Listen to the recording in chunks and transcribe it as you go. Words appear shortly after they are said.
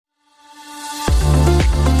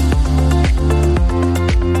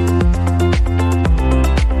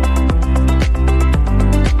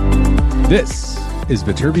This is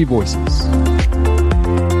Viterbi Voices.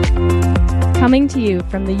 Coming to you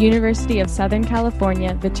from the University of Southern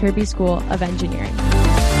California, Viterbi School of Engineering.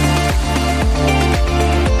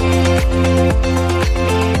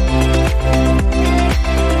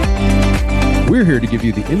 We're here to give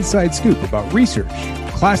you the inside scoop about research,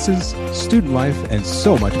 classes, student life, and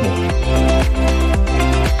so much more.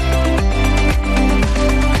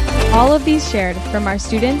 All of these shared from our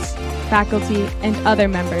students, faculty, and other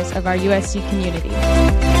members of our USC community.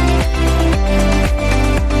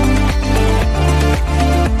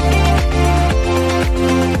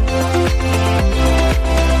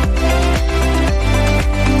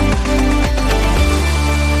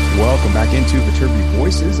 Welcome back into Viterbi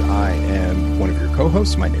Voices. I am one of your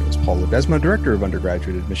co-hosts. My name is Paul Ledesma, Director of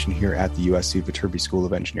Undergraduate Admission here at the USC Viterbi School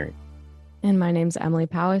of Engineering. And my name's Emily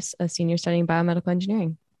Powis, a senior studying biomedical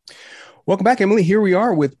engineering. Welcome back, Emily. Here we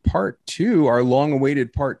are with part two, our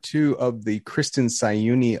long-awaited part two of the Kristen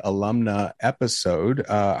Sayuni alumna episode.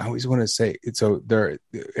 I always want to say,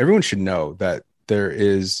 everyone should know that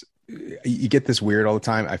you get this weird all the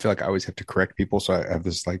time. I feel like I always have to correct people, so I have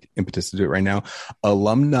this like impetus to do it right now.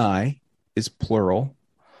 Alumni is plural.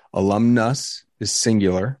 Alumnus is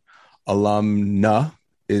singular. Alumna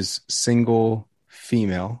is single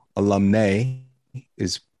female. Alumnae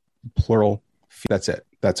is plural. That's it.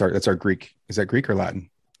 That's our Greek. Is that Greek or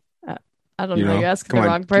Latin? I don't know. You're asking the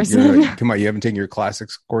wrong person. Come on, you haven't taken your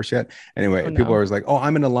classics course yet? Anyway, people are always like, oh,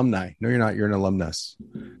 I'm an alumni. No, you're not. You're an alumnus.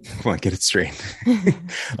 Come on, get it straight.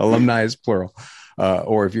 Alumni is plural.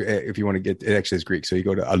 Or if you want to get, it actually is Greek. So you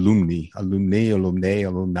go to alumni,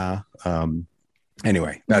 alumna.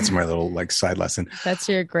 Anyway, that's my little like side lesson. That's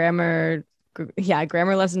your grammar. Yeah,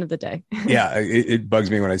 grammar lesson of the day. Yeah, it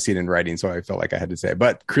bugs me when I see it in writing, so I felt like I had to say it.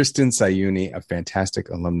 But Kristen Sayuni, a fantastic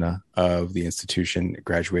alumna of the institution,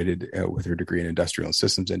 graduated with her degree in industrial and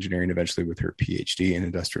systems engineering, eventually with her PhD in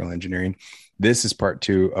industrial engineering. This is part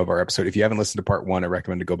two of our episode. If you haven't listened to part one, I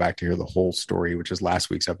recommend to go back to hear the whole story, which is last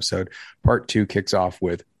week's episode. Part two kicks off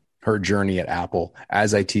with her journey at Apple.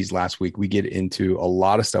 As I teased last week, we get into a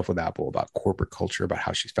lot of stuff with Apple about corporate culture, about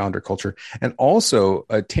how she's found her culture, and also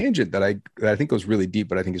a tangent that I think goes really deep,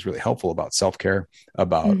 but I think is really helpful about self-care,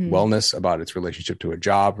 about wellness, about its relationship to a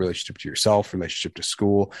job, relationship to yourself, relationship to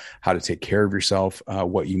school, how to take care of yourself,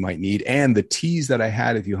 what you might need. And the tease that I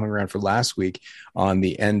had, if you hung around for last week on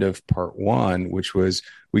the end of part one, which was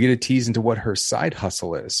we get a tease into what her side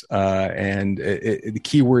hustle is. And the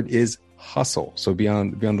key word is hustle. So be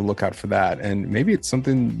on the lookout for that. And maybe it's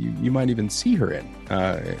something you might even see her in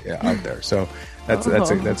out there. So that's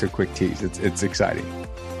a quick tease. It's exciting.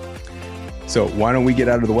 So why don't we get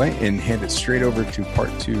out of the way and hand it straight over to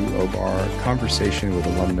part two of our conversation with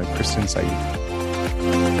alumna Kristen Sayuni.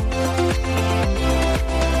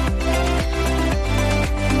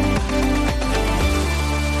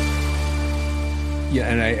 Yeah,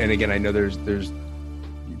 and again, I know there's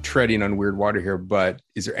treading on weird water here, but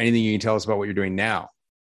is there anything you can tell us about what you're doing now?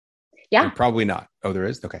 Yeah. Or probably not. Oh, there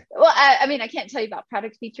is? Okay. Well, I mean, I can't tell you about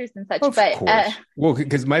product features and such, but well,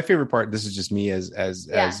 because my favorite part, this is just me as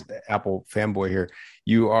Apple fanboy here.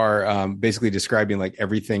 You are basically describing like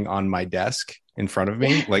everything on my desk in front of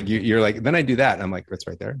me. Like you're like, then I do that. And I'm like, that's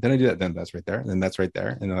right there. Then I do that. Then that's right there. And then that's right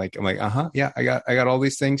there. And I'm like, yeah, I got all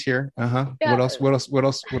these things here. Yeah. What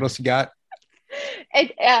else you got?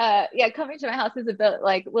 Coming to my house is a bit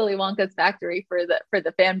like Willy Wonka's factory for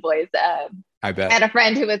the fanboys. I bet. I had a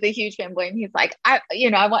friend who was a huge fanboy, and he's like, I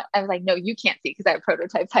was like, no, you can't see because I have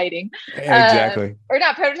prototypes hiding. Exactly. Or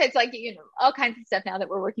not prototypes, like all kinds of stuff now that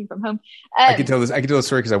we're working from home. I can tell the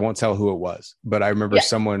story because I won't tell who it was, but I remember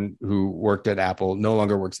someone who worked at Apple, no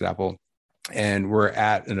longer works at Apple, and we're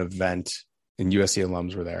at an event, and USC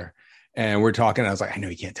alums were there. And we're talking, and I was like, I know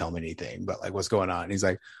you can't tell me anything, but like, what's going on? And he's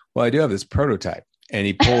like, well, I do have this prototype. And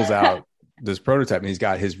he pulls out this prototype, and he's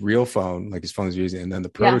got his real phone, like his phone is using, and then the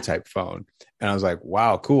prototype phone. And I was like,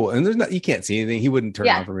 wow, cool. And you can't see anything. He wouldn't turn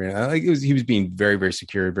on for me. Like he was being very, very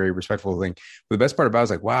secure, very respectful thing. But the best part about it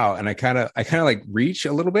was like, wow. And I kind of like reach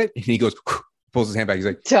a little bit, and he goes, pulls his hand back. He's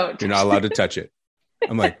like, you're not allowed to touch it.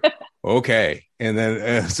 I'm like, okay. And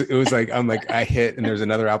then it was like, I hit, and there's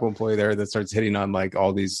another Apple employee there that starts hitting on like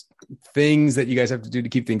all these things that you guys have to do to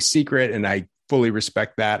keep things secret. And I fully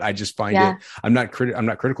respect that. I just find it, I'm not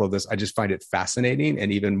critical of this. I just find it fascinating and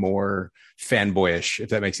even more fanboyish, if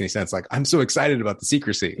that makes any sense. Like, I'm so excited about the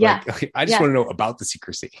secrecy. Yeah. Like, I just want to know about the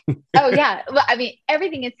secrecy. Oh yeah. Well, I mean,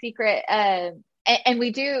 everything is secret. And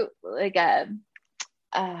we do like,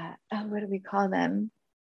 what do we call them?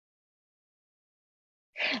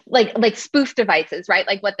 Like spoof devices, right?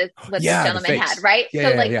 Like what this gentleman had, right?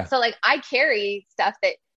 So I carry stuff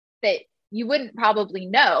that you wouldn't probably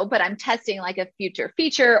know, but I'm testing like a future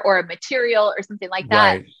feature or a material or something like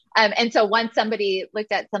that. Right. And so once somebody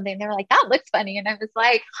looked at something, they were like, that looks funny. And I was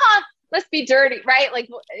like, must be dirty, right? Like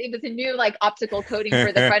it was a new like optical coating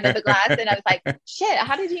for the front of the glass. And I was like, shit,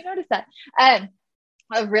 how did you notice that?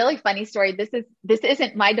 A really funny story. This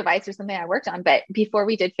isn't my device or something I worked on, but before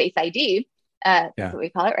we did Face ID, that's what we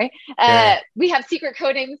call it, right? We have secret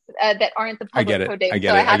coatings that aren't the public coatings. I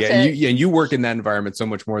get it. And you work in that environment so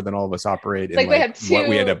much more than all of us operate. Like we have what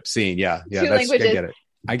we end up seeing. Yeah. Languages.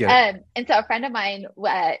 I get it. And so a friend of mine,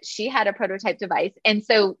 she had a prototype device. And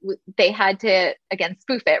so they had to, again,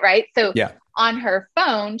 spoof it, right? So on her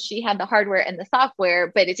phone, she had the hardware and the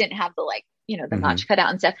software, but it didn't have the the notch cut out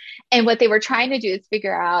and stuff. And what they were trying to do is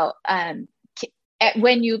figure out,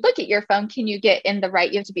 when you look at your phone, can you get in the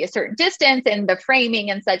right, you have to be a certain distance and the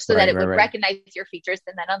framing and such so that it would recognize your features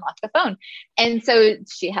and then unlock the phone. And so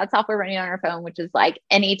she had software running on her phone, which is like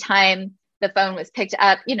anytime the phone was picked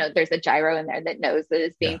up, there's a gyro in there that knows that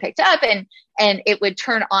it's being picked up and it would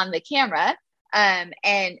turn on the camera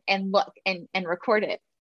and look and record it.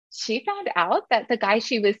 She found out that the guy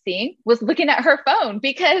she was seeing was looking at her phone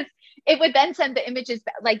because it would then send the images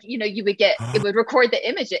back, like, you would get, it would record the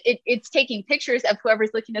image. It's taking pictures of whoever's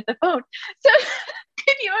looking at the phone. So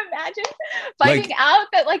can you imagine finding out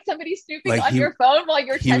that like somebody's snooping on your phone while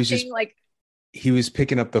you're testing he was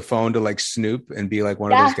picking up the phone to like snoop and be like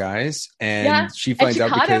one of those guys. And she finds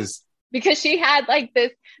out because she had like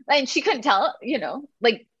this, and she couldn't tell,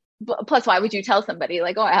 like, plus why would you tell somebody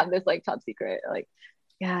like, oh, I have this like top secret, like,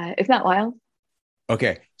 yeah, isn't that wild?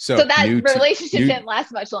 Okay. So that relationship didn't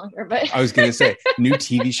last much longer, but I was going to say new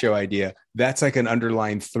TV show idea. That's like an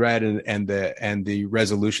underlying thread and the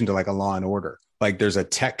resolution to like a Law and Order. Like there's a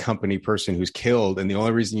tech company person who's killed. And the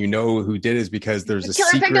only reason you know who did is because there's a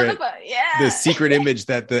secret image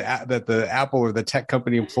that the Apple or the tech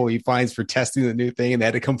company employee finds for testing the new thing. And they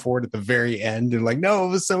had to come forward at the very end and like, no, it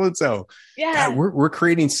was so-and-so. Yeah. God, we're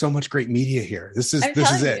creating so much great media here. This is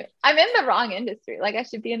it. I'm in the wrong industry. Like I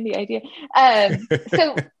should be in the idea.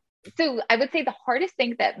 So I would say the hardest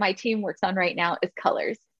thing that my team works on right now is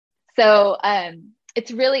colors. So, it's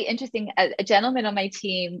really interesting. A gentleman on my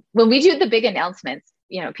team, when we do the big announcements,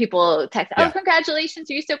 people text, oh, congratulations.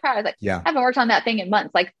 Are you so proud? I was like, I haven't worked on that thing in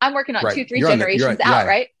months. Like I'm working on 2-3 generations out.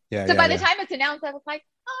 Right. Yeah. So by the time it's announced, I was like,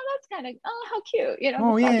 oh, that's kind of, how cute.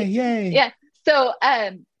 Oh, yay. Yeah. So,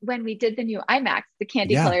 when we did the new iMacs, the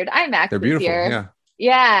candy colored iMacs they're beautiful.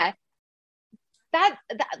 Yeah. That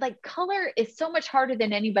like color is so much harder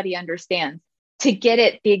than anybody understands to get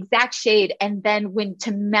it the exact shade. And then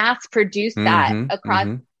to mass produce that across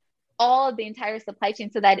all of the entire supply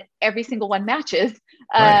chain so that every single one matches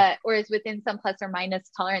or is within some plus or minus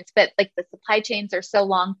tolerance. But like the supply chains are so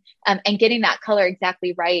long and getting that color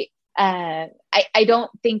exactly right. I don't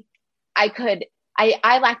think I could,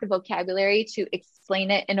 I lack the vocabulary to explain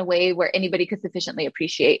it in a way where anybody could sufficiently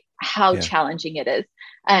appreciate how challenging it is.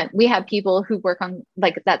 We have people who work on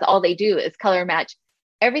like, that's all they do is color match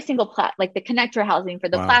every single like the connector housing for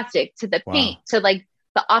the plastic to the paint to like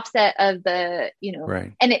the offset of the,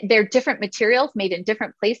 and they're different materials made in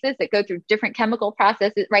different places that go through different chemical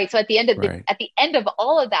processes. Right. So at the end of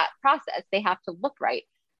all of that process, they have to look right.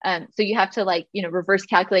 So you have to like, reverse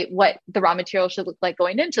calculate what the raw material should look like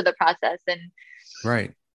going into the process. And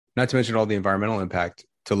not to mention all the environmental impact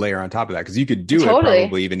to layer on top of that. Cause you could do it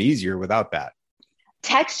probably even easier without that.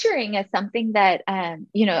 Texturing is something that,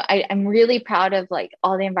 I'm really proud of like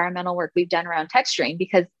all the environmental work we've done around texturing,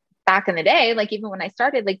 because back in the day, like even when I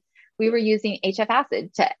started, like we were using HF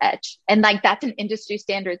acid to etch and like, that's an industry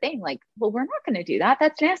standard thing. Like, well, we're not going to do that.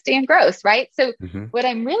 That's nasty and gross. Right. So what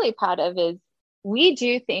I'm really proud of is we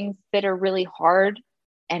do things that are really hard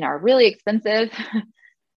and are really expensive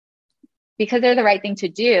because they're the right thing to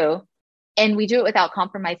do. And we do it without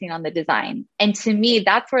compromising on the design. And to me,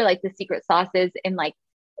 that's where like the secret sauce is. And like,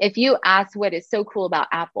 if you ask what is so cool about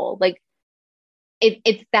Apple, like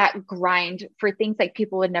it's that grind for things like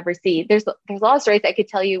people would never see. There's a lot of stories I could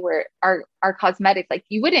tell you where our cosmetics, like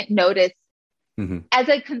you wouldn't notice as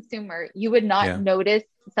a consumer, you would not notice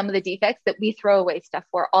some of the defects that we throw away stuff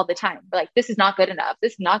for all the time. We're like, this is not good enough.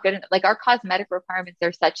 This is not good enough. Like our cosmetic requirements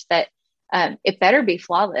are such that it better be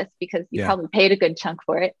flawless because you probably paid a good chunk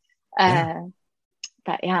for it.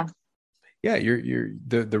 But you're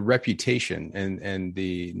the reputation and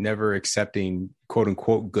the never accepting quote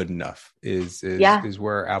unquote good enough is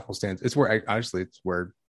where Apple stands. It's where it's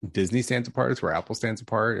where Disney stands apart. It's where Apple stands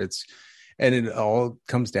apart. And it all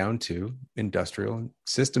comes down to industrial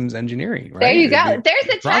systems engineering. Right? There you go. There's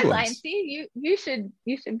a tagline. See, you should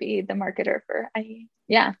be the marketer for IE.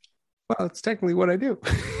 Yeah. Well, it's technically what I do.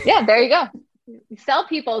 Yeah, there you go. sell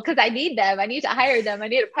people because I need them. I need to hire them. I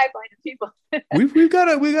need a pipeline of people. we've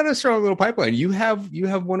got a strong little pipeline. You have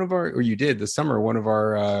one of our, or you did this summer, one of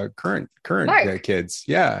our current kids.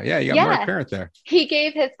 Yeah. You got Mark Parent there. He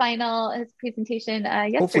gave his presentation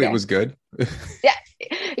yesterday. Hopefully it was good. Yeah.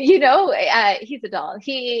 He's a doll.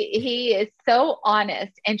 He is so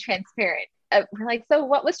honest and transparent. We're like, so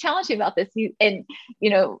what was challenging about this? It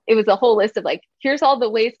was a whole list of like, here's all the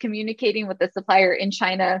ways communicating with the supplier in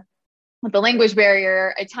China with the language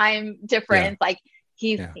barrier, a time difference. Like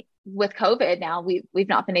with COVID now, we've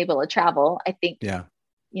not been able to travel. I think,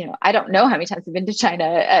 I don't know how many times we've been to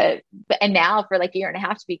China, and now for like a year and a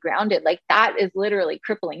half to be grounded, like that is literally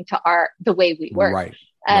crippling to the way we work. Right.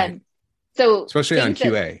 So especially on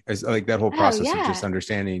QA, as like that whole process of just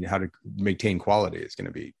understanding how to maintain quality is going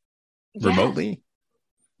to be remotely.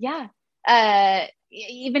 Yeah.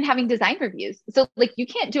 Even having design reviews. So like you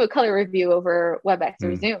can't do a color review over WebEx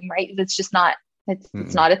or Zoom, right? It's just not,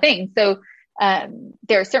 it's not a thing. So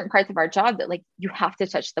there are certain parts of our job that like you have to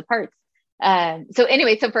touch the parts. So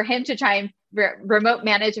for him to try and remote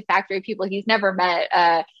manage a factory of people he's never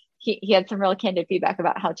met, he had some real candid feedback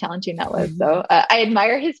about how challenging that was. So I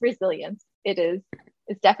admire his resilience. It's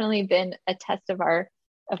definitely been a test of our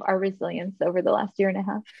resilience over the last year and a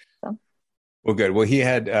half. So. Well, good. Well, he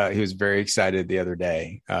was very excited the other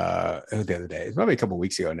day. It's probably a couple of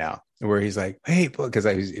weeks ago now, where he's like, "Hey," because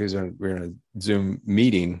we were in a Zoom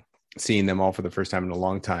meeting, seeing them all for the first time in a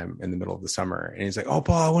long time in the middle of the summer, and he's like, "Oh,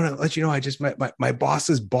 Paul, I want to let you know I just met my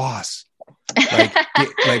boss's boss."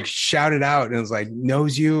 Like shouted out, and it was like,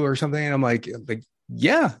 knows you or something. And I'm like,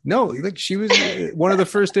 yeah, no, like she was one of the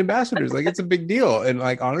first ambassadors. Like it's a big deal. And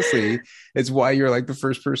like, honestly, it's why you're like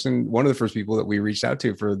one of the first people that we reached out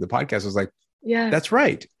to for the podcast was like, yeah, that's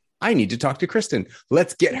right. I need to talk to Kristen.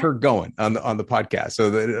 Let's get her going on the podcast.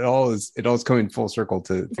 So that it all is coming full circle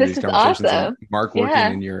to these conversations. Awesome. Mark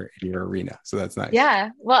working in your arena. So that's nice.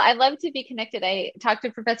 Yeah. Well, I love to be connected. I talked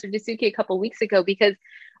to Professor Dasuki a couple of weeks ago because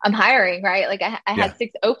I'm hiring, right? Like I had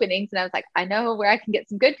 6 openings and I was like, I know where I can get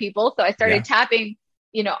some good people. So I started tapping,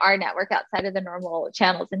 our network outside of the normal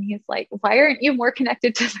channels. And he's like, why aren't you more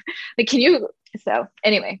connected to like, can you? So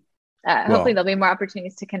anyway, hopefully there'll be more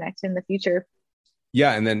opportunities to connect in the future.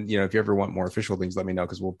 Yeah. And then, if you ever want more official things, let me know,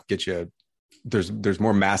 because we'll get you, there's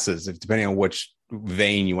more masses depending on which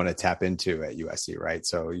vein you want to tap into at USC, right?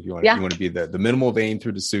 So if you want to be the minimal vein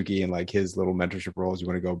through Dasuki and like his little mentorship roles, you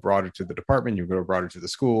want to go broader to the department, you go broader to the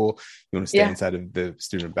school, you want to stay inside of the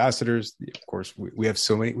student ambassadors. Of course, we have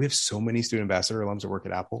so many student ambassador alums that work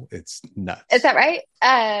at Apple. It's nuts. Is that right?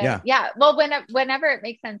 Yeah. Well, whenever it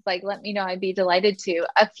makes sense, like let me know. I'd be delighted to.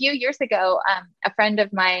 A few years ago, a friend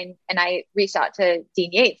of mine and I reached out to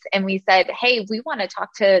Dean Yates and we said, hey, we want to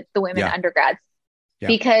talk to the women undergrads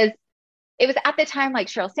because it was at the time like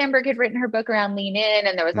Sheryl Sandberg had written her book around Lean In,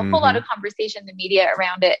 and there was a whole lot of conversation in the media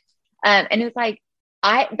around it. And it was like,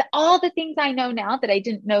 all the things I know now that I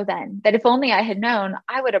didn't know then, that if only I had known,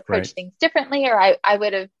 I would approach things differently, or I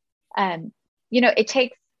would have, it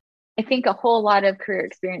takes, I think, a whole lot of career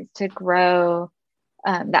experience to grow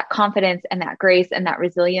that confidence and that grace and that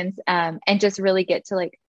resilience, and just really get to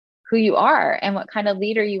like who you are and what kind of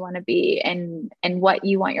leader you want to be and what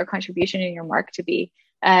you want your contribution and your mark to be.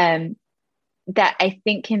 That I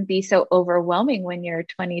think can be so overwhelming when you're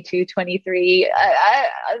 22, 23,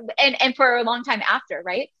 and for a long time after,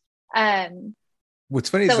 right?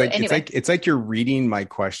 What's funny is it's like you're reading my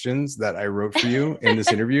questions that I wrote for you in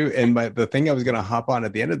this interview. And the thing I was going to hop on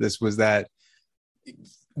at the end of this was that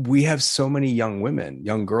we have so many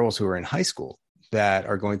young girls who are in high school that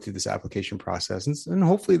are going through this application process, and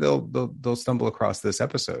hopefully they'll stumble across this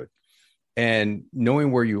episode. And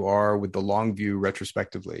knowing where you are with the long view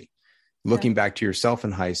retrospectively, looking back to yourself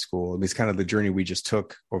in high school, and it's kind of the journey we just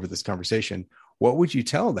took over this conversation. What would you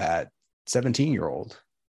tell that 17-year-old,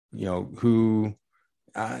 who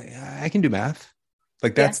I can do math?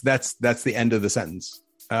 Like that's the end of the sentence.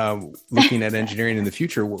 Looking at engineering in the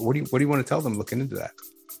future, what do you want to tell them looking into that?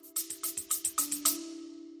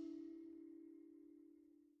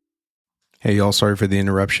 Hey, y'all, sorry for the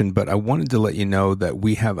interruption, but I wanted to let you know that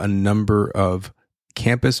we have a number of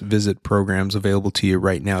campus visit programs available to you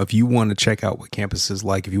right now. If you want to check out what campus is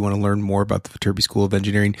like, if you want to learn more about the Viterbi School of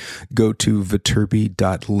Engineering, go to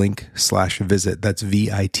viterbi.link/visit. That's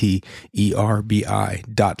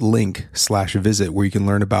VITERBI.link/visit, where you can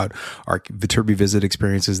learn about our Viterbi visit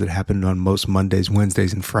experiences that happen on most Mondays,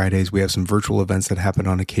 Wednesdays, and Fridays. We have some virtual events that happen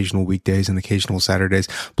on occasional weekdays and occasional Saturdays.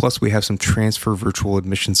 Plus, we have some transfer virtual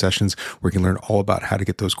admission sessions where you can learn all about how to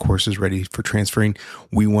get those courses ready for transferring.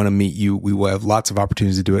 We want to meet you. We will have lots of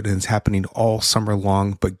opportunities to do it, and it's happening all summer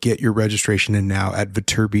long. But get your registration in now at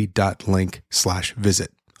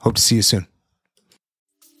viterbi.link/visit. Hope to see you soon.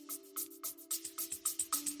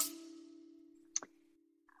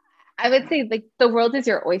 I would say like the world is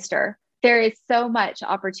your oyster. There is so much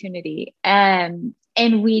opportunity, and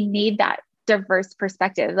we need that diverse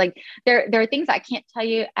perspective. Like there are things I can't tell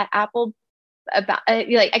you at Apple about,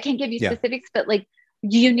 like I can't give you specifics, but like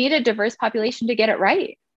you need a diverse population to get it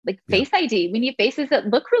right. Like Face ID, we need faces that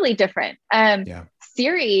look really different.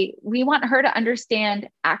 Siri, we want her to understand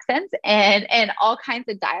accents and all kinds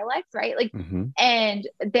of dialects, right? Like, and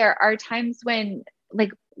there are times when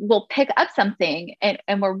like we'll pick up something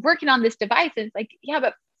and we're working on this device. And it's like, yeah,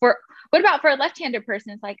 but what about for a left-handed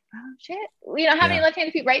person? It's like, oh shit, we don't have any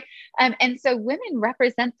left-handed people, right? And so women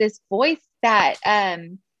represent this voice that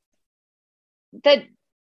I'm not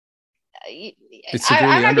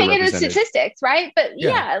getting into statistics, right? But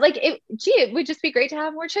like it would just be great to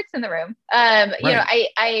have more chicks in the room. You know,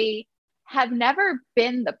 I have never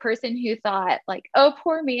been the person who thought like, oh,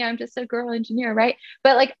 poor me, I'm just a girl engineer, right?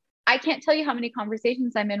 But like, I can't tell you how many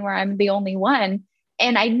conversations I'm in where I'm the only one.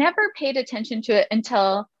 And I never paid attention to it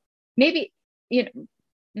until maybe, you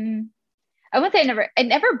know, I won't say it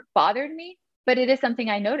never bothered me, but it is something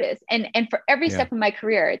I noticed. And for every step of my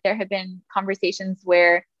career, there have been conversations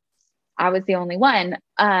where I was the only one.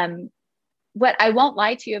 What I won't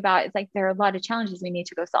lie to you about is like, there are a lot of challenges we need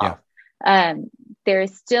to go solve. There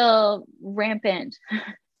is still rampant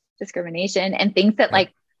discrimination and things that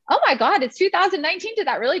like, oh my God, it's 2019. Did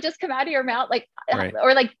that really just come out of your mouth? Like,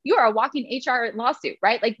 or like you are a walking HR lawsuit,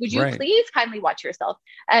 right? Like, would you please kindly watch yourself?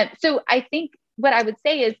 So I think what I would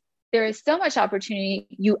say is there is so much opportunity.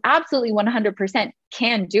 You absolutely 100%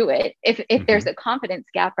 can do it. If there's a confidence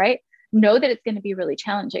gap, right? Know that it's going to be really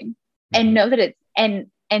challenging and know that it's, and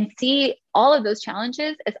see all of those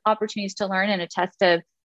challenges as opportunities to learn and a test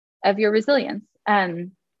of your resilience.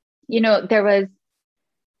 You know, there was,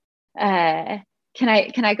 can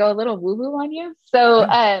I go a little woo woo on you? So,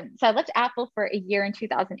 so I left Apple for a year in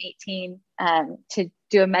 2018 to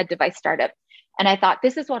do a med device startup. And I thought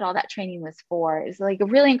this is what all that training was for. It's like a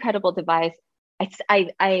really incredible device.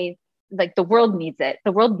 I like the world needs it.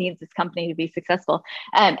 The world needs this company to be successful.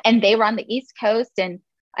 And they were on the East Coast. And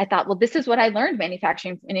I thought, well, this is what I learned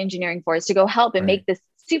manufacturing and engineering for, is to go help and make this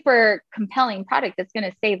super compelling product that's going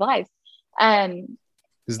to save lives. This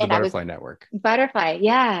is the Butterfly Network. Butterfly.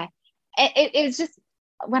 Yeah. It was just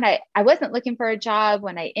when I wasn't looking for a job,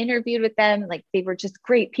 when I interviewed with them, like they were just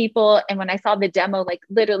great people. And when I saw the demo, like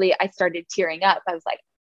literally I started tearing up. I was like,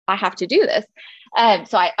 I have to do this.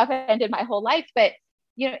 So I upended my whole life, but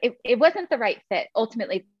you know, it wasn't the right fit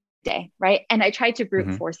ultimately today. Right. And I tried to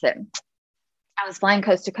brute force it. I was flying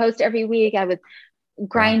coast to coast every week. I was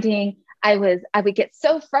grinding. I would get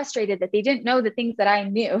so frustrated that they didn't know the things that I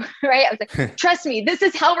knew, right? I was like, trust me, this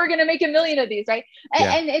is how we're going to make 1 million of these, right?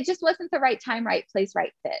 And it just wasn't the right time, right place,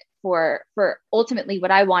 right fit for ultimately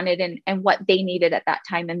what I wanted and what they needed at that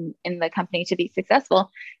time in the company to be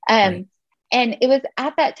successful. And it was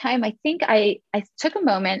at that time, I think I took a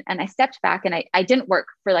moment and I stepped back and I didn't work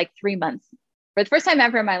for like 3 months. For the first time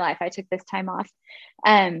ever in my life, I took this time off.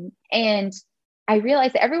 And I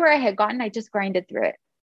realized that everywhere I had gotten, I just grinded through it.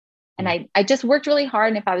 And I just worked really hard.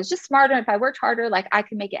 And if I was just smarter, if I worked harder, like I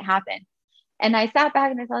could make it happen. And I sat back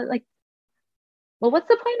and I thought like, well, what's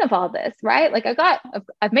the point of all this? Right? Like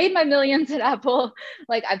I've made my millions at Apple.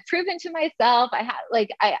 Like I've proven to myself, I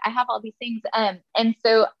have all these things. And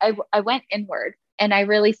so I went inward and I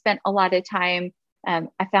really spent a lot of time. I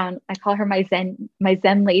call her my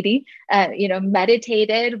Zen lady, you know,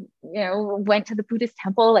 meditated, you know, went to the Buddhist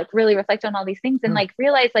temple, like really reflect on all these things and like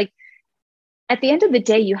realize like, at the end of the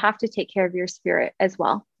day, you have to take care of your spirit as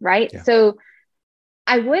well. Right. Yeah. So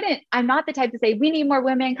I'm not the type to say, we need more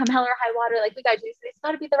women, come hell or high water. Like we got to do this. It's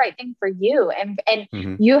got to be the right thing for you. And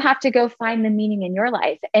you have to go find the meaning in your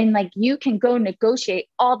life. And like, you can go negotiate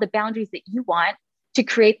all the boundaries that you want to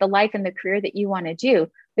create the life and the career that you want to do.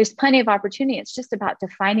 There's plenty of opportunity. It's just about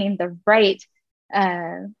defining the right,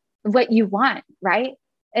 what you want. Right.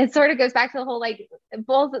 It sort of goes back to the whole, like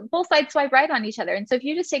both sides swipe right on each other. And so if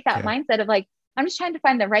you just take that mindset of like, I'm just trying to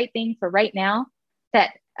find the right thing for right now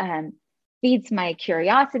that feeds my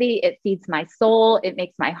curiosity. It feeds my soul. It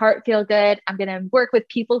makes my heart feel good. I'm going to work with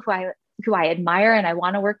people who I admire and I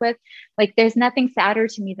want to work with. Like there's nothing sadder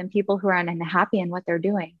to me than people who are unhappy in what they're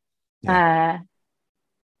doing. Yeah.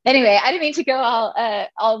 Anyway, I didn't mean to go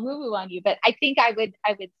all woo-woo on you, but I think I would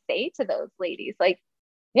say to those ladies, like,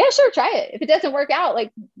 yeah, sure, try it. If it doesn't work out,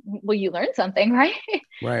 like, will you learn something, right?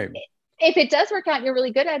 Right. if it does work out and you're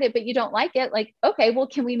really good at it, but you don't like it, like, okay, well,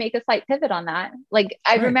 can we make a slight pivot on that? Like,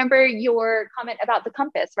 I remember your comment about the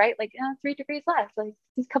compass, right? Like, 3 degrees left, like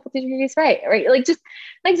a couple of degrees right? Like, just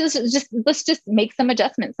let's just make some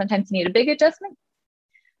adjustments. Sometimes you need a big adjustment.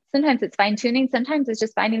 Sometimes it's fine tuning. Sometimes it's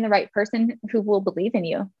just finding the right person who will believe in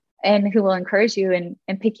you and who will encourage you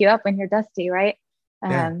and pick you up when you're dusty, right?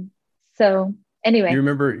 Yeah. So anyway, you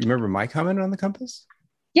remember my comment on the compass?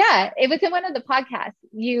 Yeah, it was in one of the podcasts.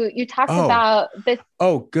 You talked about this.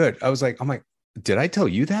 Oh, good. I'm like, did I tell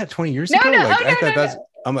you that 20 years ago?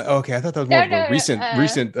 I'm like, okay, I thought that was more of a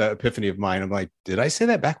recent epiphany of mine. I'm like, did I say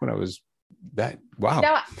that back when I was that? Wow.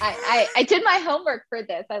 No, I did my homework for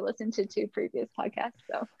this. I listened to 2 previous podcasts.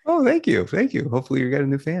 So. Oh, thank you. Hopefully you got a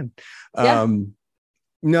new fan. Yeah.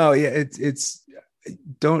 No, yeah, it's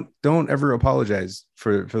don't ever apologize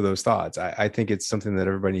for those thoughts. I think it's something that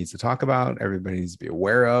everybody needs to talk about. Everybody needs to be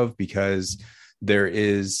aware of, because there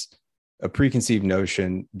is a preconceived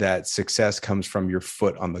notion that success comes from your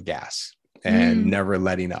foot on the gas and never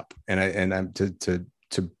letting up. And I'm to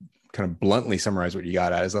kind of bluntly summarize what you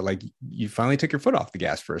got at is that, like, you finally took your foot off the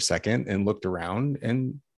gas for a second and looked around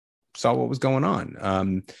and saw what was going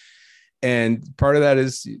on. And part of that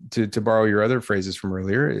is to borrow your other phrases from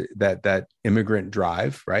earlier, that immigrant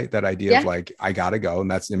drive, right? That idea of like, I gotta go.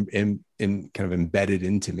 And that's in kind of embedded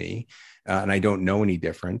into me. And I don't know any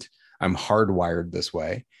different. I'm hardwired this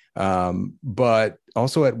way. But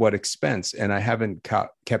also at what expense? And I haven't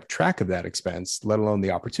kept track of that expense, let alone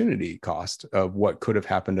the opportunity cost of what could have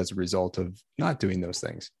happened as a result of not doing those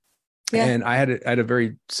things. Yeah. And I had a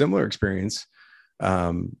very similar experience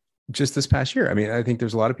just this past year. I mean, I think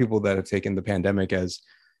there's a lot of people that have taken the pandemic as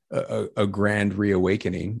a grand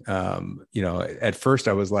reawakening. At first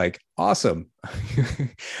I was like, awesome.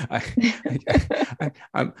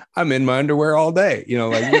 I'm in my underwear all day,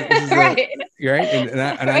 like, this is right.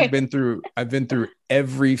 And I've been through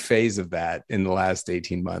every phase of that in the last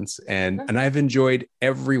 18 months. And I've enjoyed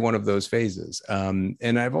every one of those phases. And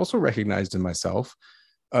I've also recognized in myself,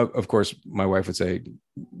 of course, my wife would say,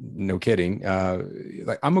 no kidding.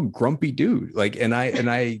 Like, I'm a grumpy dude. Like, and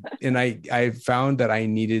I found that I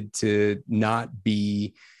needed to not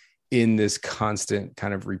be in this constant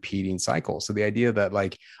kind of repeating cycle. So the idea that,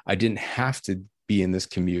 like, I didn't have to be in this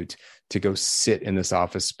commute to go sit in this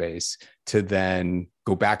office space, to then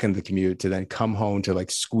go back into the commute, to then come home to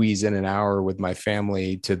like squeeze in an hour with my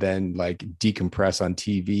family, to then like decompress on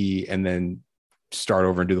TV and then start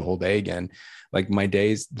over and do the whole day again. Like, my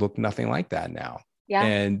days look nothing like that now. Yeah.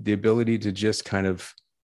 And the ability to just kind of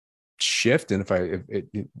shift. And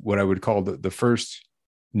what I would call the first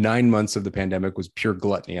 9 months of the pandemic was pure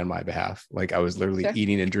gluttony on my behalf. Like, I was literally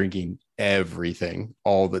eating and drinking everything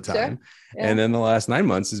all the time. Yeah. And then the last 9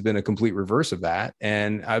 months has been a complete reverse of that.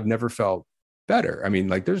 And I've never felt better. I mean,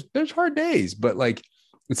 like, there's hard days, but like,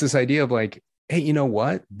 it's this idea of like, hey, you know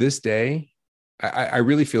what? This day, I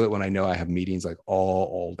really feel it when I know I have meetings like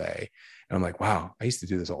all day. And I'm like, wow, I used to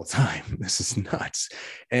do this all the time. This is nuts.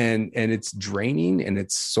 And it's draining, and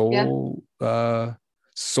it's soul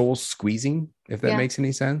squeezing, if that makes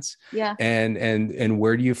any sense. Yeah. And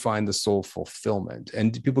where do you find the soul fulfillment?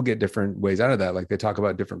 And people get different ways out of that. Like, they talk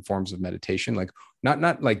about different forms of meditation. Like,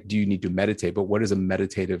 not like, do you need to meditate, but what is a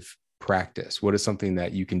meditative practice? What is something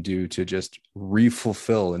that you can do to just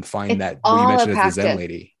refulfill and find that, what you mentioned as the Zen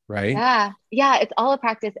lady, right? Yeah. It's all a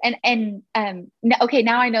practice. And okay,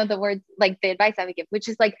 now I know the words, like the advice I would give, which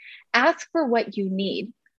is like, ask for what you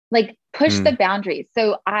need, like push the boundaries.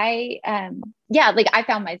 So I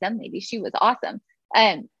found my Zen lady. She was awesome.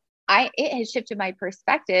 It has shifted my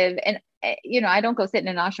perspective, and I don't go sit in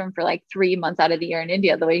an ashram for like 3 months out of the year in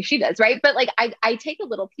India the way she does. Right. But like, I take a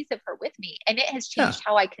little piece of her with me, and it has changed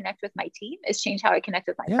how I connect with my team. It's changed how I connect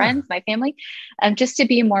with my friends, my family, just to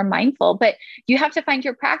be more mindful. But you have to find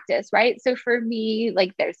your practice, right? So for me,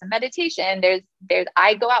 like, there's some meditation,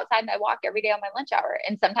 I go outside and I walk every day on my lunch hour,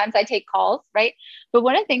 and sometimes I take calls. Right. But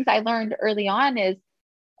one of the things I learned early on is,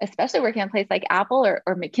 especially working in a place like Apple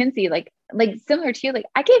or McKinsey, like similar to you, like,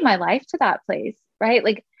 I gave my life to that place, right?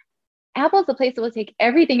 Like, Apple's a place that will take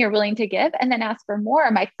everything you're willing to give and then ask for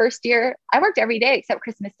more. My first year, I worked every day except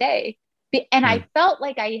Christmas Day. And I felt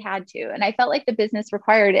like I had to, and I felt like the business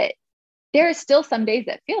required it. There are still some days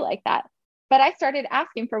that feel like that, but I started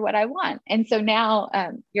asking for what I want. And so now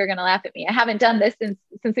you're going to laugh at me. I haven't done this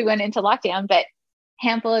since we went into lockdown, but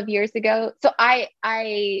handful of years ago. So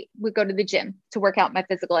I would go to the gym to work out my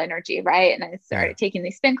physical energy. Right. And I started taking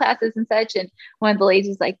these spin classes and such. And one of the ladies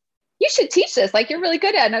was like, you should teach this. Like, you're really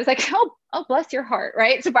good at it. And I was like, oh, bless your heart.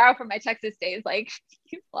 Right. To borrow from my Texas days, like,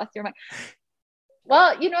 you bless your mind.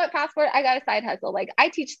 Well, you know what, Passport, I got a side hustle. Like I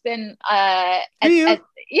teach spin, yeah.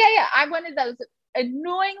 I'm one of those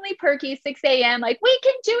annoyingly perky 6 a.m. like we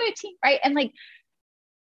can do it team, right? And like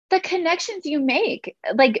the connections you make,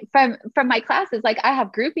 like from my classes, like I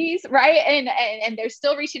have groupies, right? And they're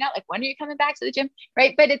still reaching out, like, when are you coming back to the gym,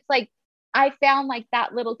 right? But it's like I found like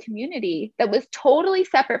that little community that was totally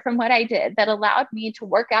separate from what I did, that allowed me to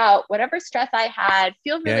work out whatever stress I had,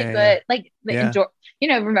 feel really good, like enjoy,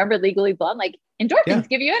 remember Legally Blonde, like endorphins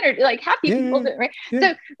give you energy, like happy people, right?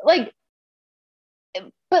 So like,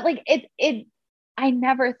 but like I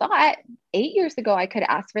never thought 8 years ago I could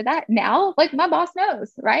ask for that. Now, like my boss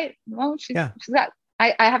knows, right? Well, she's got,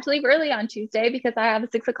 I have to leave early on Tuesday because I have a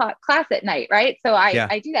 6 o'clock class at night, right? So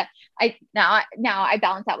I do that. Now I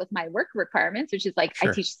balance that with my work requirements, which is like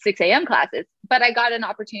I teach 6 a.m. classes, but I got an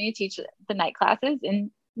opportunity to teach the night classes, and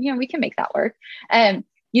we can make that work.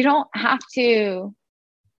 You don't have to.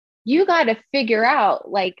 You got to figure out,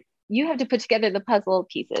 like, you have to put together the puzzle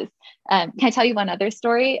pieces. Can I tell you one other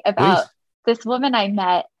story about this woman I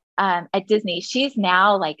met at Disney? She's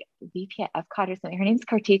now like VP at Epcot or something. Her name's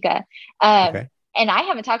Kartika. And I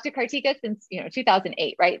haven't talked to Kartika since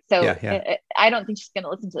 2008, right? So I don't think she's going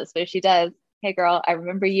to listen to this, but if she does, hey girl, I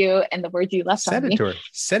remember you and the words you left on me.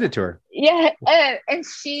 Send it to her. Yeah. And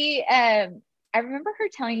she, I remember her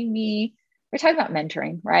telling me, we're talking about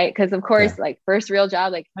mentoring, right? Because of course, like first real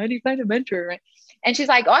job, like how do you find a mentor, right? And she's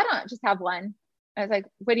like, oh, I don't just have one. I was like,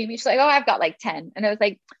 what do you mean? She's like, oh, I've got like 10. And I was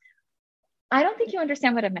like, I don't think you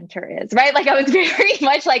understand what a mentor is, right? Like I was very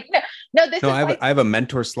much like, no, I have a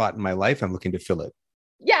mentor slot in my life. I'm looking to fill it.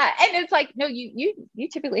 Yeah. And it's like, no, you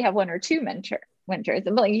typically have 1 or 2 mentors.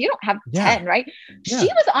 And like, you don't have 10, right? Yeah. She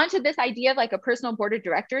was onto this idea of like a personal board of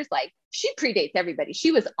directors. Like she predates everybody.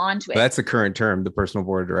 She was onto it. That's the current term, the personal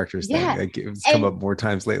board of directors thing. It's come up more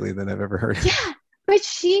times lately than I've ever heard. Yeah. But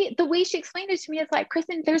the way she explained it to me is like,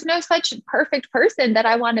 Kristen, there's no such perfect person that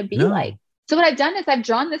I want to be like. So what I've done is I've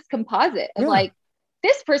drawn this composite of like,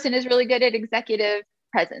 this person is really good at executive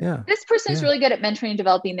presence. Yeah. This person is really good at mentoring and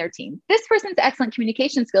developing their team. This person's excellent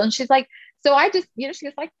communication skill. And she's like, so I just, she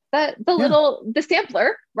was like the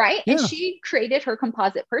sampler, right? Yeah. And she created her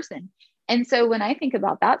composite person. And so when I think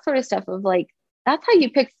about that sort of stuff of like, that's how you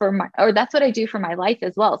pick that's what I do for my life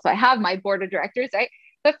as well. So I have my board of directors, right?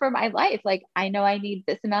 But for my life, like I know I need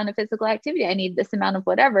this amount of physical activity. I need this amount of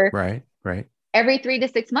whatever. Right. Every 3 to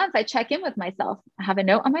 6 months, I check in with myself. I have a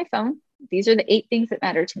note on my phone. These are the 8 things that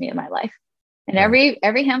matter to me in my life. And every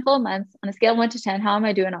handful of months on a scale of 1 to 10, how am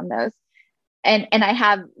I doing on those? And I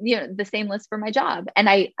have, the same list for my job. And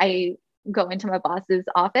I go into my boss's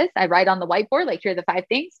office. I write on the whiteboard, like, here are the 5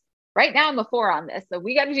 things. Right now I'm a 4 on this. So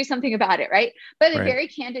we got to do something about it. Right. But a very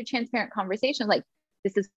candid, transparent conversation, like,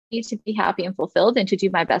 this is me to be happy and fulfilled and to do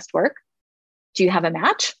my best work. Do you have a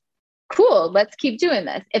match? Cool. Let's keep doing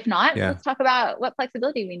this. If not, let's talk about what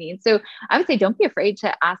flexibility we need. So I would say, don't be afraid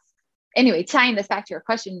to ask. Anyway, tying this back to your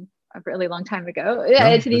question a really long time ago,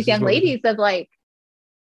 to these young ladies of like,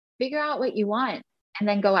 figure out what you want and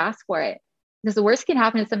then go ask for it. Because the worst can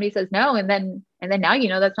happen is somebody says no. And then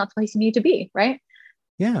now, that's not the place you need to be. Right.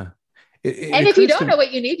 Yeah. And if you don't know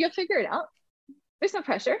what you need, you'll figure it out. There's no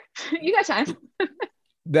pressure. You got time.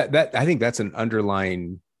 that I think that's an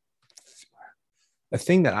underlying a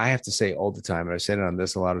thing that I have to say all the time. And I've said it on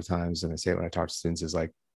this a lot of times. And I say it when I talk to students is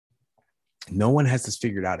like, no one has this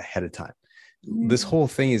figured out ahead of time. This whole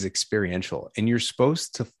thing is experiential and you're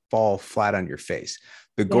supposed to fall flat on your face.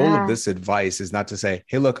 The goal of this advice is not to say,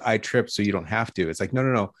 hey, look, I tripped, so you don't have to. It's like,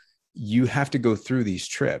 no. You have to go through these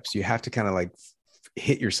trips. You have to kind of like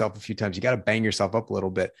hit yourself a few times. You got to bang yourself up a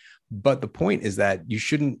little bit. But the point is that you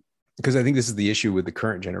shouldn't, because I think this is the issue with the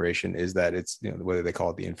current generation is that it's, whether they call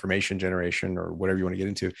it the information generation or whatever you want to get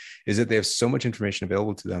into, is that they have so much information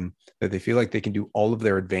available to them that they feel like they can do all of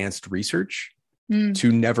their advanced research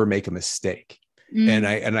to never make a mistake. And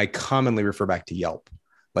I commonly refer back to Yelp.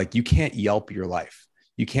 Like you can't Yelp your life.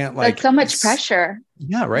 You can't like that's so much pressure.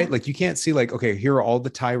 Yeah. Right. Like you can't see like, okay, here are all the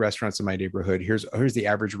Thai restaurants in my neighborhood. Here's the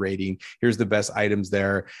average rating. Here's the best items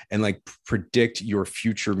there. And like predict your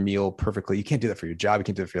future meal perfectly. You can't do that for your job. You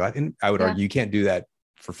can't do that for your life. And I would argue you can't do that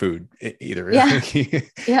for food either.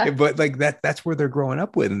 Yeah. But like that's where they're growing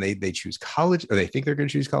up with. And they choose college, or they think they're going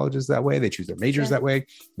to choose colleges that way. They choose their majors that way.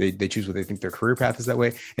 They choose what they think their career path is that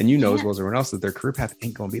way. And as well as everyone else that their career path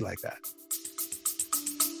ain't going to be like that.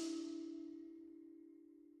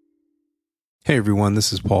 Hey everyone,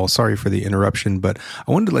 this is Paul. Sorry for the interruption, but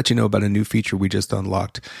I wanted to let you know about a new feature we just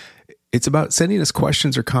unlocked. It's about sending us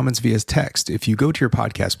questions or comments via text. If you go to your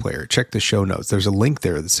podcast player, check the show notes. There's a link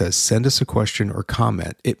there that says send us a question or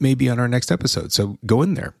comment. It may be on our next episode. So go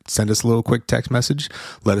in there, send us a little quick text message.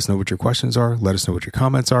 Let us know what your questions are. Let us know what your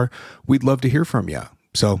comments are. We'd love to hear from you.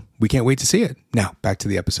 So we can't wait to see it. Now, back to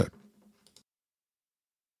the episode.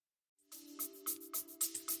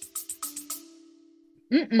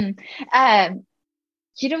 You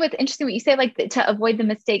know what's interesting? What you say, like to avoid the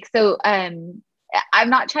mistakes. So, I'm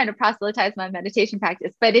not trying to proselytize my meditation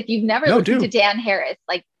practice, but if you've never listened to Dan Harris,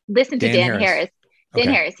 like listen to Dan Harris. Dan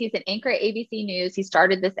Harris, he's an anchor at ABC News. He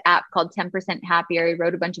started this app called 10% Happier. He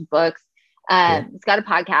wrote a bunch of books. He's got a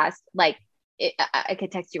podcast. Like I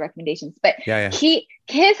could text you recommendations, but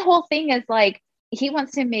his whole thing is like, he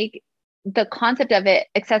wants to make the concept of it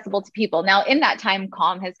accessible to people. Now, in that time,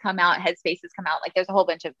 Calm has come out, Headspace has come out, like there's a whole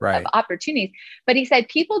bunch of opportunities, but he said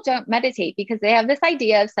people don't meditate because they have this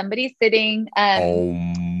idea of somebody sitting,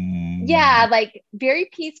 like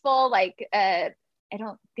very peaceful, like, I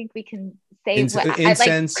don't think we can say incense,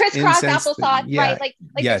 like crisscross applesauce, right? Like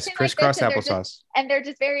yes, crisscross applesauce. And they're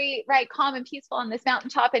just very calm and peaceful on this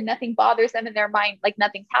mountaintop, and nothing bothers them in their mind, like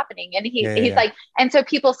nothing's happening. And he's like, and so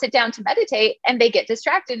people sit down to meditate and they get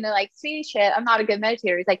distracted and they're like, see, shit, I'm not a good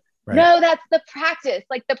meditator. He's like, no, that's the practice.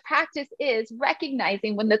 Like the practice is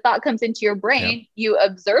recognizing when the thought comes into your brain, you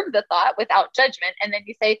observe the thought without judgment, and then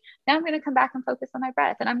you say, now I'm going to come back and focus on my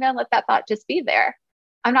breath, and I'm going to let that thought just be there.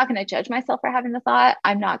 I'm not going to judge myself for having the thought.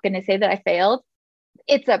 I'm not going to say that I failed.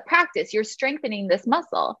 It's a practice. You're strengthening this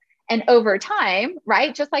muscle. And over time,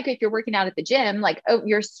 right? Just like if you're working out at the gym, like,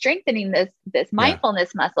 you're strengthening this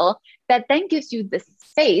mindfulness muscle that then gives you the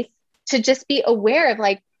space to just be aware of,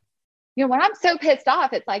 like, you know, when I'm so pissed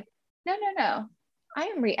off, it's like, no, I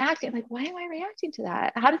am reacting. Like, why am I reacting to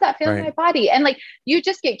that? How does that feel in my body? And like, you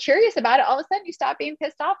just get curious about it. All of a sudden you stop being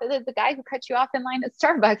pissed off at the guy who cut you off in line at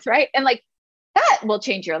Starbucks, right? And like, that will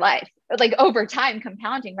change your life, like over time,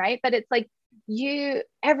 compounding, right? But it's like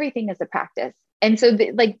everything is a practice. And so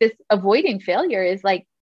like this avoiding failure is like,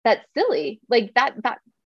 that's silly. Like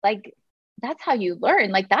like, that's how you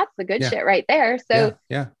learn. Like, that's the good shit right there. So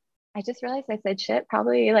I just realized I said shit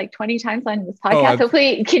probably like 20 times on this podcast.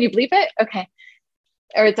 Hopefully, can you bleep it? Okay.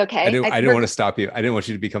 Or it's okay. I didn't want to stop you. I didn't want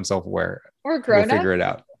you to become self-aware. We're grown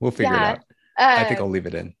up. We'll figure it out. It out. I think I'll leave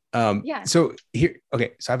it in. So here,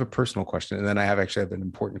 okay. So I have a personal question, and then I have an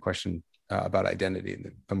important question about identity,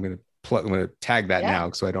 and I'm going to tag that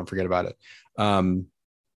now so I don't forget about it.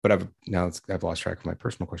 But I've lost track of my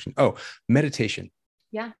personal question. Oh, meditation.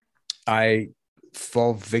 Yeah. I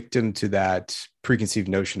fall victim to that preconceived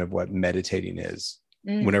notion of what meditating is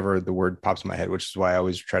whenever the word pops in my head, which is why I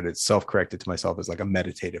always try to self-correct it to myself as like a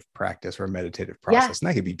meditative practice or a meditative process. And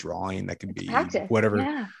that could be drawing, that could be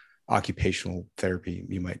whatever occupational therapy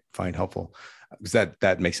you might find helpful, because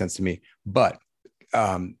that makes sense to me. But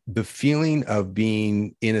the feeling of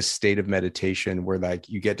being in a state of meditation where like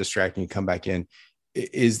you get distracted and you come back in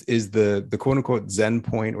is the quote unquote Zen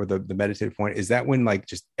point, or the meditative point. Is that when like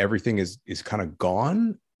just everything is kind of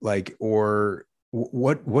gone? Like, or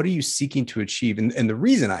what are you seeking to achieve? And the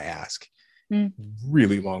reason I ask,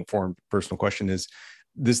 really long form personal question, is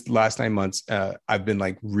this last 9 months, I've been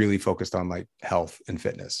like really focused on like health and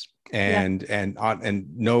fitness, and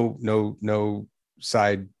no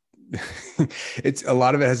side. It's a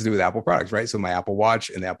lot of it has to do with Apple products, right? So my Apple Watch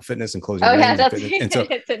and the Apple Fitness and closing. And so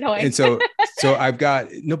it's annoying. And so I've got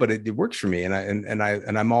but it works for me, and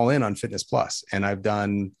I'm all in on Fitness Plus, and I've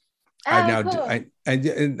done.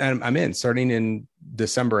 I'm in starting in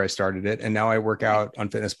December. I started it, and now I work out on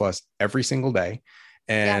Fitness Plus every single day.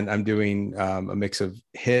 And I'm doing a mix of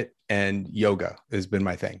HIIT and yoga has been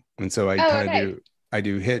my thing. And so I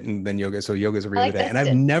do HIIT and then yoga. So yoga's every other day. And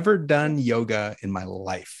I've never done yoga in my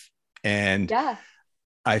life. And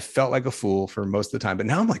I felt like a fool for most of the time, but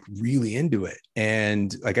now I'm like really into it.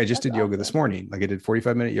 And like, I just did yoga this morning. Like I did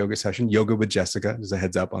 45-minute yoga session, yoga with Jessica, as a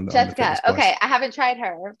heads up on the Jessica. Okay. I haven't tried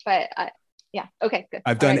her, but okay, good.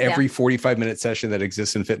 I've done every 45-minute session that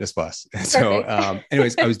exists in Fitness Plus. And so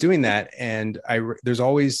anyways, I was doing that, and there's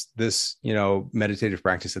always this, meditative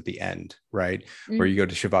practice at the end, right? Where you go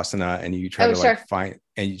to Shavasana and you try to find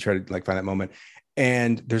that moment.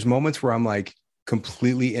 And there's moments where I'm like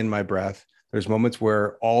completely in my breath. There's moments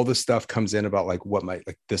where all the stuff comes in about like what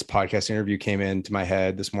this podcast interview came into my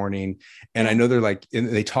head this morning. And I know they're like,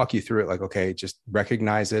 they talk you through it, like, okay, just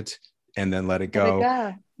recognize it and then let it go.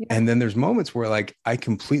 Yeah. And then there's moments where like I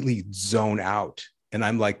completely zone out and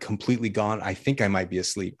I'm like completely gone. I think I might be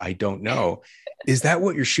asleep. I don't know. Is that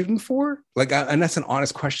what you're shooting for? Like, and that's an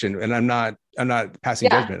honest question. And I'm not passing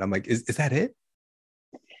judgment. I'm like, is that it?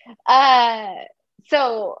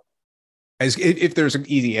 So if there's an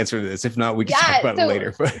easy answer to this. If not, we can talk about it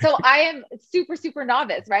later. So I am super, super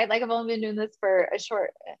novice, right? Like I've only been doing this for a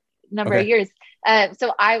short number of years.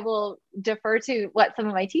 So I will defer to what some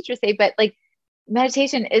of my teachers say, but like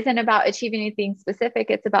meditation isn't about achieving anything specific.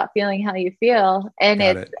 It's about feeling how you feel.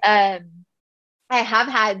 And I have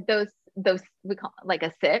had those, we call it like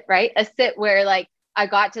a sit, right? A sit where like, I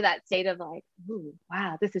got to that state of like, ooh,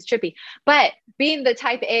 wow, this is trippy. But being the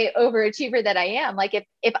type A overachiever that I am, like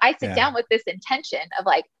if I sit down with this intention of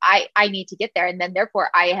like, I need to get there, and then therefore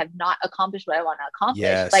I have not accomplished what I want to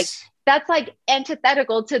accomplish. Like that's like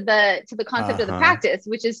antithetical to the concept of the practice,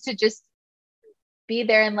 which is to just be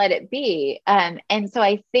there and let it be. And so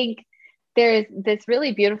I think there's this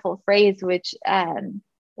really beautiful phrase, which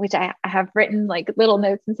I have written like little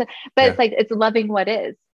notes and stuff, but it's like, it's loving what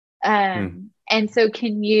is. And so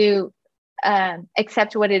can you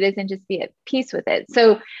accept what it is and just be at peace with it?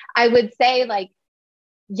 So I would say like,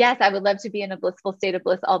 yes, I would love to be in a blissful state of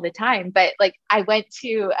bliss all the time. But like I went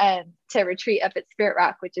to retreat up at Spirit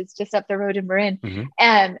Rock, which is just up the road in Marin.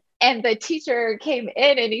 And the teacher came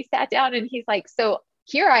in and he sat down and he's like, so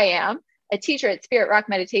here I am, a teacher at Spirit Rock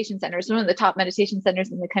Meditation Center, one of the top meditation centers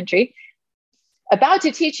in the country, about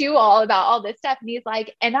to teach you all about all this stuff. And he's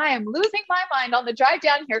like, and I am losing my mind on the drive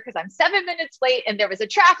down here because I'm 7 minutes late and there was a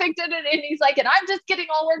traffic. And he's like, and I'm just getting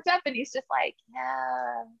all worked up. And he's just like,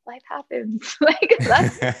 yeah, life happens. Like,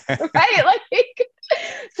 that's right. Like,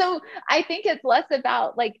 so I think it's less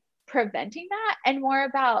about like preventing that and more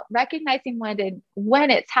about recognizing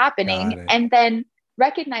when it's happening, and then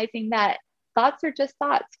recognizing that thoughts are just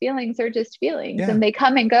thoughts, feelings are just feelings, and they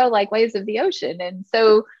come and go like waves of the ocean. And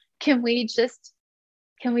so can we just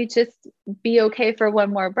be okay for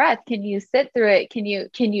one more breath? Can you sit through it? Can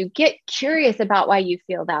you get curious about why you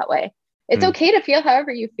feel that way? It's okay to feel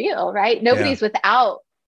however you feel, right? Nobody's without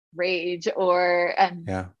rage or,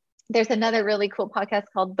 there's another really cool podcast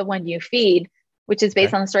called The One You Feed, which is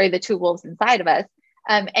based on the story of the two wolves inside of us.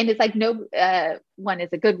 And it's like, one is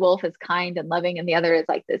a good wolf, is kind and loving. And the other is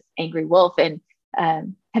like this angry wolf. And,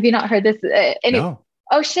 have you not heard this? No.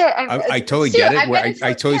 Oh, sure. I totally get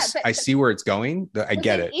it. I see where it's going. I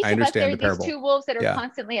get it. I understand the parable. These two wolves that are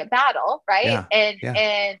constantly at battle, right?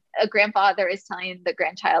 And a grandfather is telling the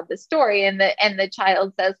grandchild the story, and the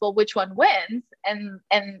child says, "Well, which one wins?" And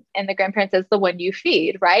the grandparent says, "The one you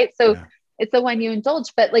feed," right? So it's the one you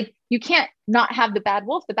indulge. But like, you can't not have the bad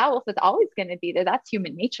wolf. The bad wolf is always going to be there. That's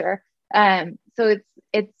human nature. So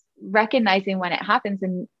it's recognizing when it happens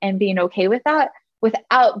and being okay with that,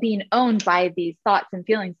 without being owned by these thoughts and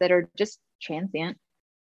feelings that are just transient.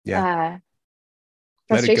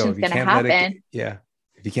 Frustration's going to happen.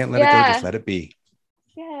 If you can't let it go, just let it be.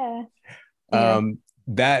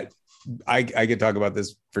 That I could talk about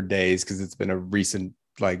this for days because it's been a recent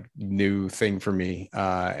like new thing for me.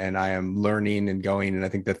 And I am learning and going. And I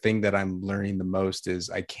think the thing that I'm learning the most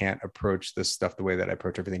is I can't approach this stuff the way that I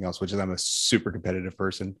approach everything else, which is I'm a super competitive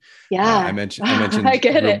person. I mentioned I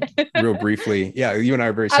get real briefly. Yeah. You and I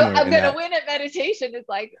are very similar. I'm going to win at meditation. It's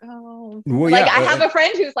like, oh, well, like I have a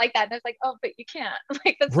friend who's like that. And it's like, oh, but you can't.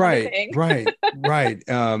 Like, that's right.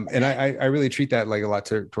 And I really treat that like a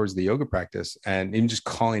lot towards the yoga practice, and even just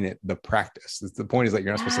calling it the practice. The point is that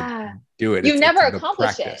you're not supposed to do it. You never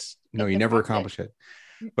accomplish it. No, you never accomplish it.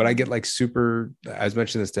 But I get like super, I was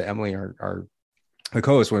mentioning this to Emily, our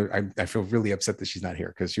co-host, when I feel really upset that she's not here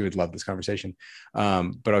because she would love this conversation.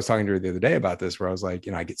 But I was talking to her the other day about this, where I was like,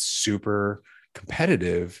 I get super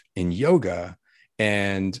competitive in yoga.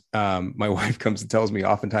 And my wife comes and tells me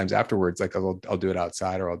oftentimes afterwards, like I'll do it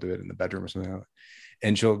outside or I'll do it in the bedroom or something like that.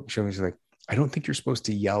 And she'll show me, she's like, I don't think you're supposed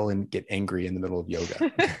to yell and get angry in the middle of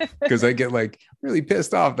yoga, because I get like really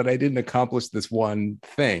pissed off that I didn't accomplish this one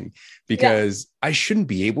thing, because I shouldn't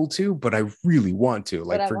be able to, but I really want to.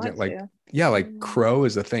 Like, for example, like crow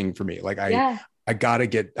is a thing for me. Like I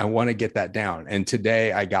want to get that down. And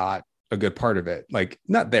today I got a good part of it. Like,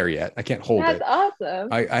 not there yet. I can't hold it. That's awesome.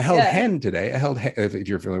 I held hen today. I held hen, if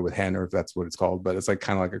you're familiar with hen, or if that's what it's called, but it's like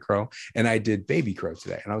kind of like a crow. And I did baby crow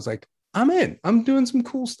today. And I was like, I'm doing some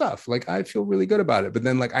cool stuff. Like, I feel really good about it. But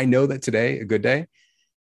then like, I know that today, a good day,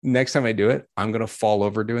 next time I do it, I'm going to fall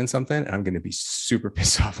over doing something and I'm going to be super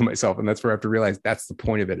pissed off at myself. And that's where I have to realize that's the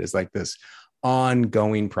point of it, is like this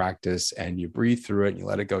ongoing practice, and you breathe through it and you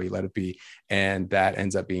let it go, you let it be. And that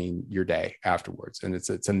ends up being your day afterwards. And it's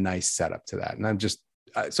a nice setup to that. And I'm just,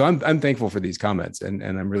 so I'm thankful for these comments, and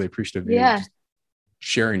I'm really appreciative of you just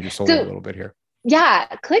sharing your soul a little bit here. Yeah.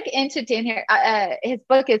 Click into Dan Harris. His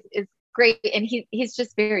book is great. And he's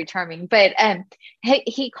just very charming, but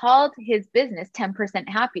he called his business 10%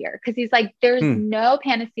 happier, because he's like, there's no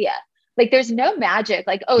panacea. Like there's no magic.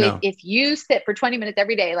 Like, oh, No. if you sit for 20 minutes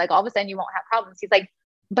every day, like all of a sudden you won't have problems. He's like,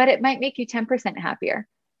 but it might make you 10% happier.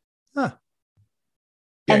 Huh.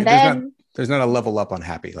 Yeah, And then there's not a level up on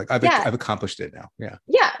happy. Like I've accomplished it now. Yeah.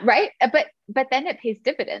 Yeah. Right. But then it pays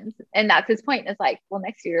dividends. And that's his point. It's like, well,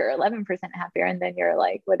 next year you're 11% happier. And then you're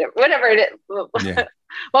like, whatever it is, Yeah.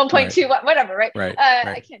 1.2, whatever. Right. Right.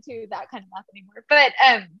 I can't do that kind of math anymore.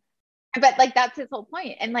 But like, that's his whole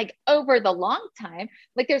point. And like over the long time,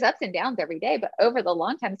 like there's ups and downs every day, but over the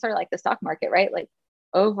long time, it's sort of like the stock market, right? Like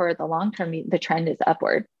over the long term, the trend is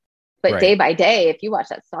upward. But day by day, if you watch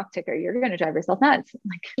that stock ticker, you're going to drive yourself nuts.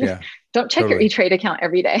 Like, don't check your E-Trade account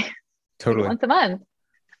every day. Totally. Once a month.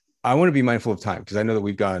 I want to be mindful of time because I know that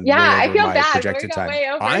we've gone I feel my bad. projected time.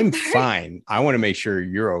 I'm fine. I want to make sure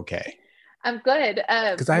you're okay. I'm good.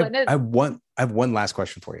 Because I have one last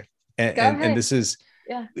question for you. And this is,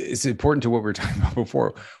 it's important to what we were talking about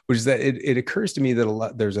before, which is that it occurs to me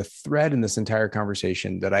that there's a thread in this entire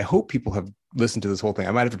conversation that I hope people have listened to this whole thing.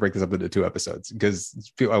 I might have to break this up into 2 episodes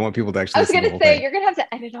because I want people to actually. I was going to say you're going to have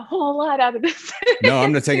to edit a whole lot out of this. No,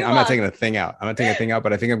 I'm not taking a thing out. I'm not taking a thing out,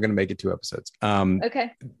 but I think I'm going to make it 2 episodes.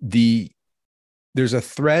 Okay. There's a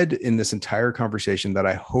thread in this entire conversation that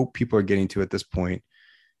I hope people are getting to at this point.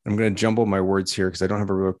 I'm going to jumble my words here because I don't have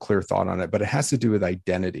a real clear thought on it, but it has to do with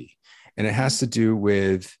identity. And it has to do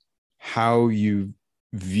with how you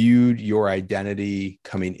viewed your identity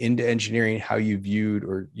coming into engineering, how you viewed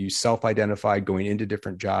or you self-identified going into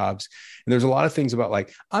different jobs. And there's a lot of things about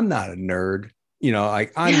like, I'm not a nerd,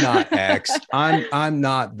 like I'm not X, I'm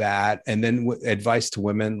not that. And then advice to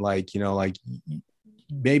women, like, like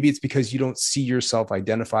maybe it's because you don't see yourself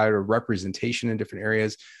identified or representation in different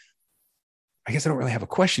areas. I guess I don't really have a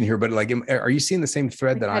question here, but like, are you seeing the same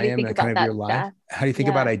thread that I am in kind of your life? How do you think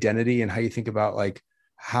about identity and how you think about like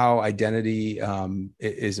how identity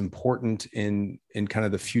is important in kind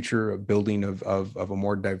of the future of building of a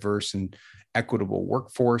more diverse and equitable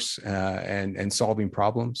workforce and solving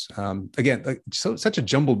problems? Again, like, such a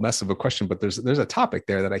jumbled mess of a question, but there's a topic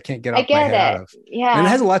there that I can't get off my head out of. Yeah. And it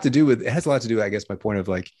has a lot to do with, I guess, my point of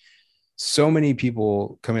like so many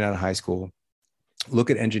people coming out of high school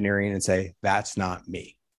look at engineering and say, that's not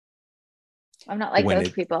me. I'm not like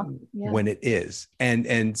those people. Yeah. When it is.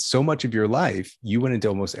 And so much of your life, you went into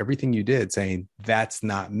almost everything you did saying, that's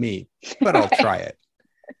not me, but I'll try it.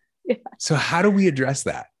 Yeah. So how do we address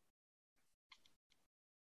that?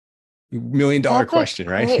 $1 million question,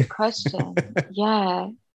 right? Great question. Yeah.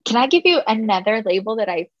 Can I give you another label that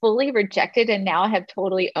I fully rejected and now have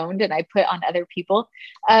totally owned and I put on other people?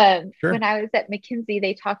 Sure. When I was at McKinsey,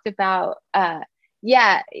 they talked about,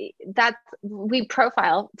 we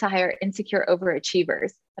profile to hire insecure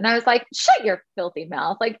overachievers. And I was like, shut your filthy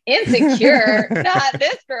mouth. Like insecure, not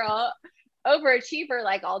this girl. Overachiever,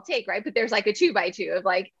 like I'll take, right? But there's like a 2x2 of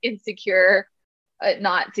like insecure,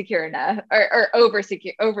 not secure enough, or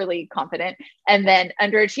overly confident, and then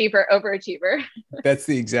underachiever, overachiever. That's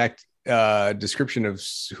the exact description of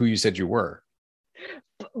who you said you were.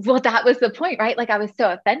 Well, that was the point, right? Like I was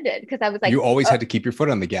so offended because I was like, you always had to keep your foot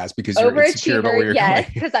on the gas because you're insecure about where you're going.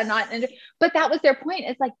 Because I'm not. But that was their point.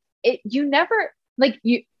 It's like you never like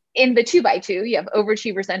you. In the 2x2, you have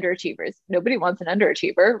overachievers, underachievers. Nobody wants an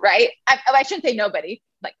underachiever, right? I shouldn't say nobody,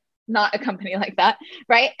 like not a company like that,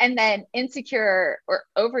 right? And then insecure or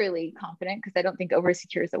overly confident, because I don't think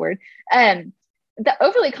oversecure is the word. The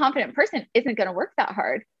overly confident person isn't going to work that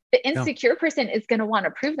hard. The insecure person is going to want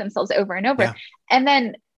to prove themselves over and over. Yeah.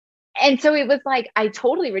 And so it was like, I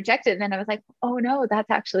totally rejected it. And then I was like, oh no,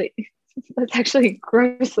 that's actually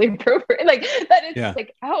grossly appropriate. Like that is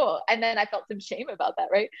like, oh, and then I felt some shame about that.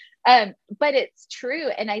 Right. But it's true.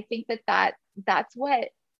 And I think that's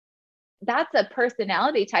a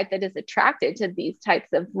personality type that is attracted to these types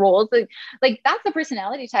of roles. Like that's a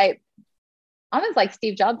personality type. Almost like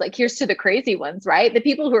Steve Jobs, like here's to the crazy ones, right? The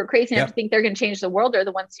people who are crazy enough to think they're going to change the world are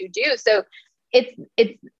the ones who do. So it's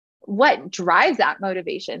what drives that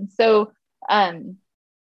motivation. So,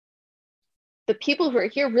 the people who are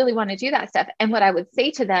here really want to do that stuff. And what I would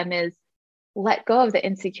say to them is let go of the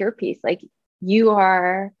insecure piece. Like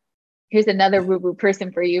here's another woo-woo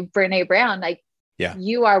person for you, Brene Brown. Like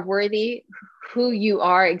you are worthy who you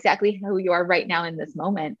are, exactly who you are right now in this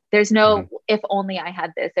moment. There's no, if only I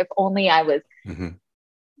had this, if only I was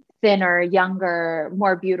thinner, younger,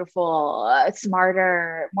 more beautiful,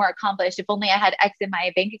 smarter, more accomplished. If only I had X in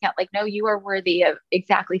my bank account. Like, no, you are worthy of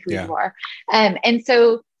exactly who you are. And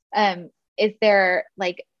so, is there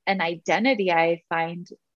like an identity I find,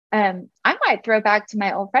 I might throw back to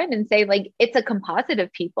my old friend and say like, it's a composite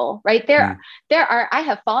of people, right? I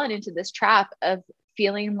have fallen into this trap of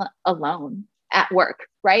feeling alone at work,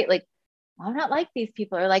 right? Like I'm not like these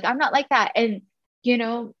people, or like, I'm not like that. And, you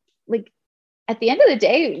know, like at the end of the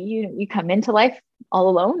day, you come into life all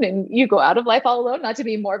alone and you go out of life all alone, not to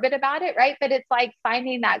be morbid about it. Right. But it's like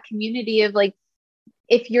finding that community of like,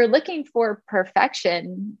 if you're looking for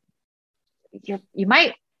perfection,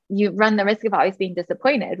 you run the risk of always being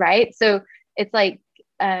disappointed. Right. So it's like,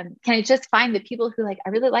 can I just find the people who like, I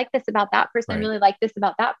really like this about that person, Right. really like this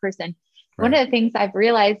about that person. Right. One of the things I've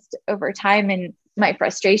realized over time and my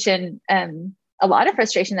frustration, a lot of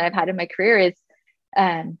frustration that I've had in my career is,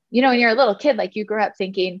 you know, when you're a little kid, like you grew up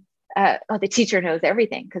thinking, oh, the teacher knows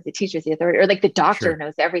everything because the teacher's the authority, or like the doctor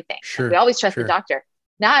knows everything. Sure. We always trust the doctor.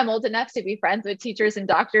 Now I'm old enough to be friends with teachers and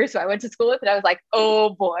doctors who I went to school with, and I was like,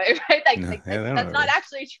 oh boy, right? Like, that's not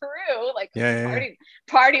actually true. Like,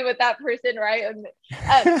 party with that person, right? And,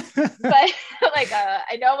 but like,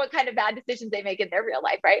 I know what kind of bad decisions they make in their real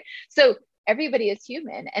life, right? So everybody is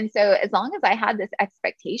human, and so as long as I had this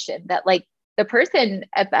expectation that like the person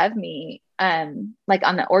above me, like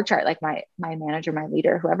on the org chart, like my manager, my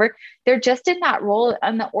leader, whoever, they're just in that role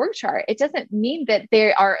on the org chart. It doesn't mean that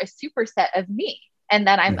they are a superset of me and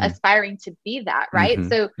that I'm aspiring to be that. Right.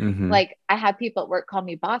 So like I have people at work call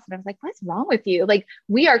me boss, and I was like, what's wrong with you? Like,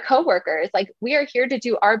 we are coworkers. Like, we are here to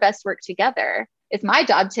do our best work together. It's my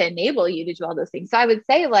job to enable you to do all those things. So I would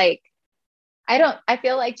say like, I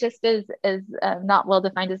feel like just as not well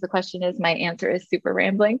defined as the question is, my answer is super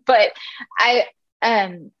rambling, but I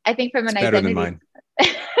think from an identity, I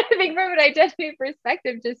think from an identity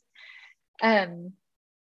perspective, just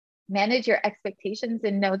manage your expectations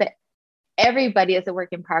and know that everybody is a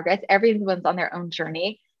work in progress. Everyone's on their own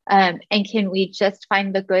journey. And can we just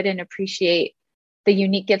find the good and appreciate the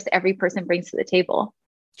unique gifts every person brings to the table?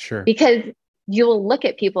 Sure. Because you'll look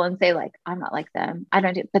at people and say like, I'm not like them. I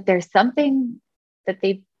don't do, but there's something that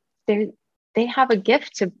they have a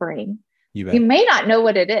gift to bring. You may not know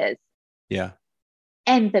what it is. Yeah.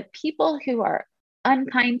 And the people who are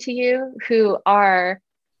unkind to you, who are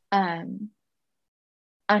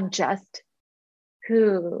unjust,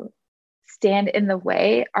 who stand in the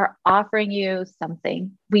way, are offering you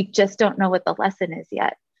something. We just don't know what the lesson is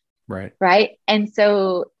yet. Right. Right. And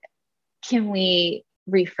so can we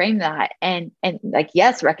reframe that and like,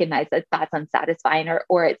 yes, recognize that that's unsatisfying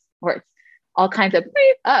or it's all kinds of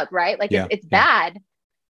up, right? Like it's bad.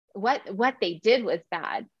 What they did was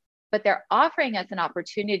bad, but they're offering us an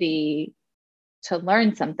opportunity to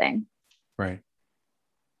learn something. Right.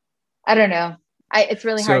 I don't know. It's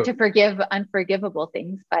really hard to forgive unforgivable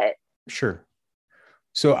things, but sure.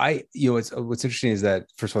 So what's interesting is that,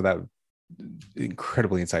 first of all, that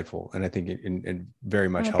incredibly insightful, and I think and very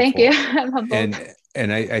much helpful. Thank you. I'm humbled.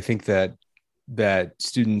 And I think that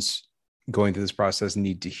students going through this process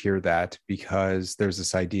need to hear that, because there's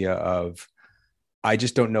this idea of, I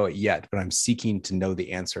just don't know it yet, but I'm seeking to know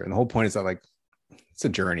the answer. And the whole point is that like, it's a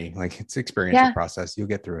journey, like it's an experiential process. You'll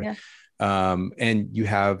get through it. And you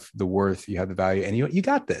have the worth, you have the value, and you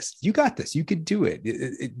got this, you could do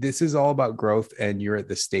it. This is all about growth, and you're at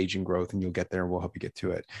this stage in growth, and you'll get there, and we'll help you get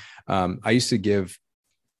to it. I used to give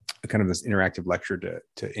a kind of this interactive lecture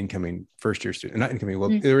to incoming first year students, not incoming, well,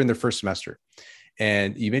 they were in their first semester.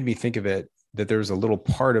 And you made me think of it, that there was a little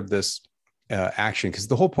part of this action, because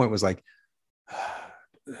the whole point was like,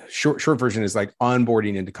 short version is like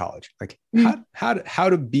onboarding into college, like how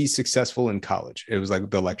to be successful in college. It was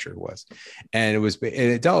like the lecture was, and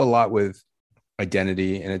it dealt a lot with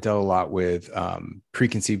identity, and it dealt a lot with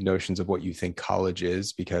preconceived notions of what you think college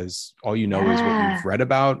is, because all you know is what you've read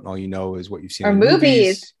about, all you know is what you've seen in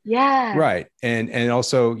movies. Right. And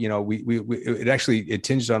also, you know, it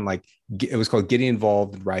tinged on like, it was called Getting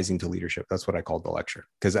Involved and Rising to Leadership. That's what I called the lecture,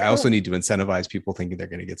 because I also need to incentivize people thinking they're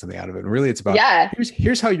going to get something out of it. And really it's about,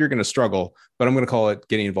 here's how you're going to struggle, but I'm going to call it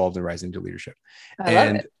Getting Involved and Rising to Leadership.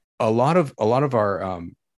 And a lot of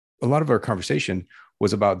our conversation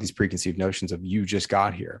was about these preconceived notions of, you just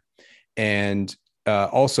got here. And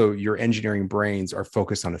also your engineering brains are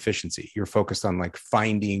focused on efficiency. You're focused on like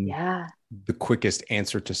finding the quickest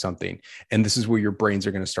answer to something. And this is where your brains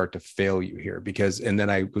are going to start to fail you here, and then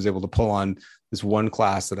I was able to pull on this one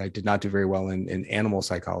class that I did not do very well in animal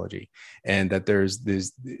psychology. And that there's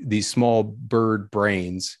these small bird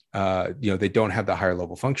brains, they don't have the higher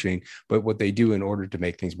level functioning, but what they do in order to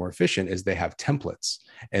make things more efficient is they have templates.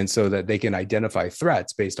 And so that they can identify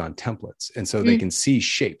threats based on templates. And so they can see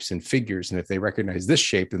shapes and figures. And if they recognize this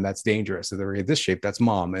shape, then that's dangerous. If they recognize this shape, that's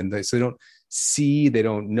mom. And so they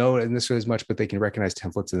don't know this as much, but they can recognize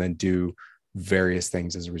templates and then do various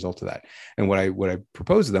things as a result of that. And what I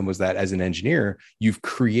proposed to them was that as an engineer, you've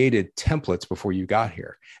created templates before you got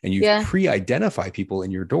here, and you've pre-identified people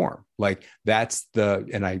in your dorm. Like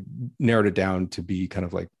and I narrowed it down to be kind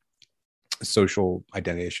of like social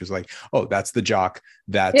identity issues, like, oh, that's the jock,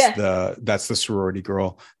 Yeah. that's the sorority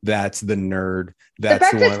girl, that's the nerd, The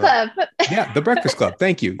that's the Breakfast one. Club. Yeah, the Breakfast Club.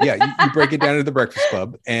 Thank you. Yeah, you break it down to the Breakfast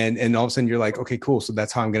Club, and all of a sudden you're like, okay, cool. So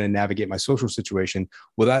that's how I'm going to navigate my social situation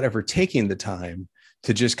without ever taking the time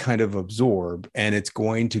to just kind of absorb. And it's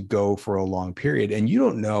going to go for a long period. And you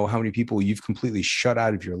don't know how many people you've completely shut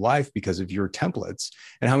out of your life because of your templates,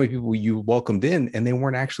 and how many people you welcomed in and they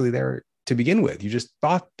weren't actually there to begin with. You just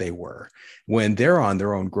thought they were, when they're on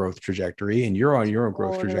their own growth trajectory and you're on your own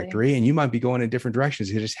growth trajectory, and you might be going in different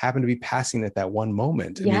directions. You just happen to be passing at that one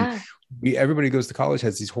moment. Yeah. I mean, everybody goes to college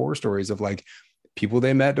has these horror stories of like people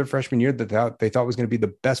they met their freshman year that they thought was going to be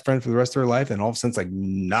the best friend for the rest of their life. And all of a sudden it's like,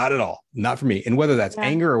 not at all, not for me. And whether that's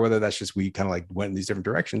anger or whether that's just, we kind of like went in these different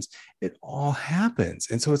directions, it all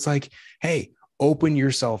happens. And so it's like, hey, open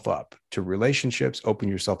yourself up to relationships, open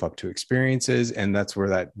yourself up to experiences. And that's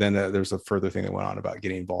where there's a further thing that went on about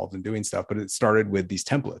getting involved and doing stuff. But it started with these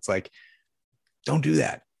templates, like, don't do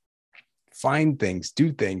that. Find things,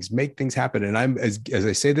 do things, make things happen. And I'm, as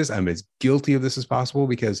I say this, I'm as guilty of this as possible,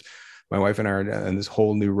 because my wife and I are on this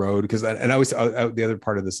whole new road. Because, and I always, the other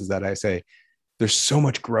part of this is that I say, there's so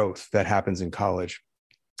much growth that happens in college.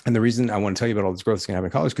 And the reason I want to tell you about all this growth that's going to happen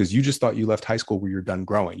in college, because you just thought you left high school where you're done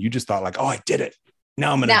growing. You just thought like, oh, I did it.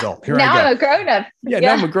 Now I'm an adult. Here I go. Now I'm a grown up. Yeah,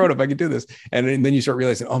 now I'm a grown up. I can do this. And then you start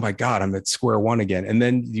realizing, oh my God, I'm at square one again. And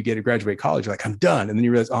then you get to graduate college. You're like, I'm done. And then you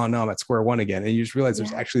realize, oh no, I'm at square one again. And you just realize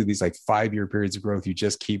there's actually these like 5-year periods of growth you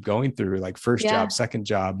just keep going through, like first job, second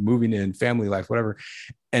job, moving in, family life, whatever.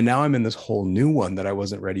 And now I'm in this whole new one that I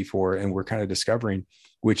wasn't ready for. And we're kind of discovering,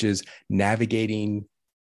 which is navigating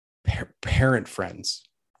parent friends.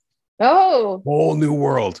 Oh, whole new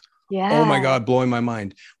world. Yeah. Oh my God, blowing my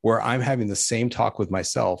mind, where I'm having the same talk with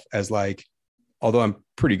myself as like, although I'm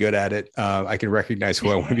pretty good at it, I can recognize who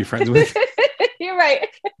I want to be friends with. You're right.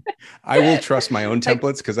 I will trust my own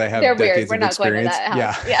templates because I have decades of experience.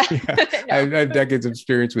 Yeah. I have decades of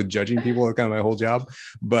experience with judging people. That's kind of my whole job.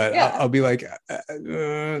 But I'll be like,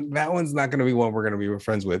 that one's not going to be one we're going to be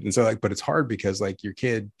friends with. And so like, but it's hard because like your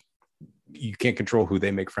kid, you can't control who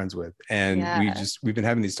they make friends with. And we've been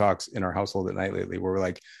having these talks in our household at night lately where we're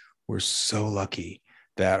like, we're so lucky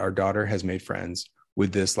that our daughter has made friends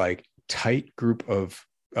with this like tight group of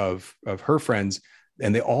her friends.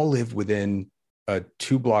 And they all live within a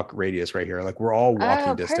 2-block radius right here. Like we're all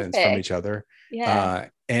walking distance from each other. Yeah.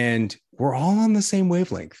 And we're all on the same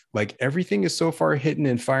wavelength. Like everything is so far hitting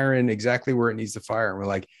and firing exactly where it needs to fire. And we're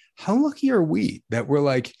like, how lucky are we that we're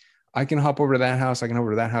like, I can hop over to that house. I can hop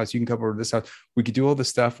over to that house. You can come over to this house. We could do all this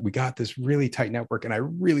stuff. We got this really tight network. And I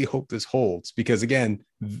really hope this holds because again,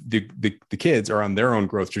 the kids are on their own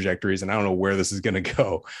growth trajectories and I don't know where this is going to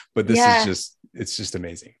go, but this is it's just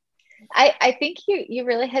amazing. I think you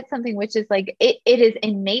really hit something, which is like, it is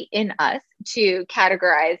innate in us to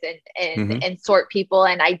categorize and sort people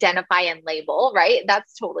and identify and label, right?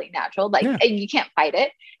 That's totally natural. Like, and you can't fight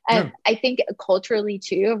it. And I think culturally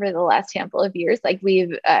too, over the last handful of years, like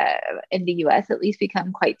we've, in the US at least,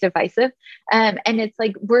 become quite divisive. And it's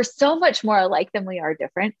like, we're so much more alike than we are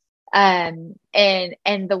different. And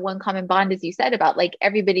the one common bond, as you said, about like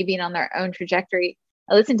everybody being on their own trajectory.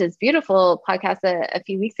 I listened to this beautiful podcast a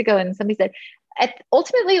few weeks ago, and somebody said,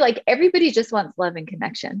 ultimately, like everybody just wants love and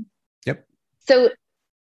connection. Yep. So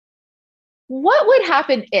what would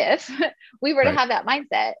happen if we were to have that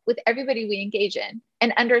mindset with everybody we engage in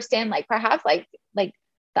and understand, like perhaps like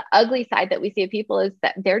the ugly side that we see of people is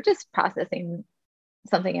that they're just processing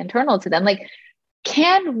something internal to them. Like,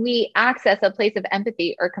 can we access a place of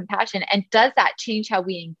empathy or compassion? And does that change how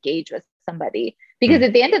we engage with somebody? Because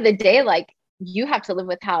at the end of the day, like, you have to live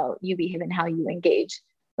with how you behave and how you engage.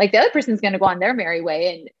 Like the other person's going to go on their merry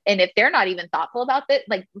way. And if they're not even thoughtful about it,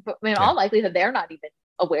 like in all likelihood, they're not even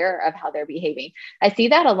aware of how they're behaving. I see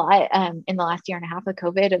that a lot in the last year and a half of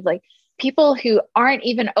COVID, of like people who aren't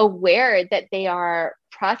even aware that they are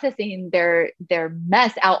processing their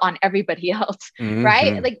mess out on everybody else,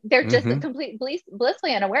 right? Like they're just completely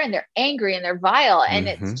blissfully unaware, and they're angry and they're vile. And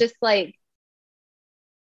it's just like,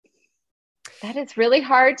 that is really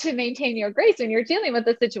hard to maintain your grace when you're dealing with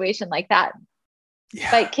a situation like that.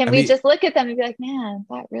 Yeah, like, can we just look at them and be like, man,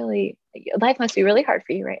 life must be really hard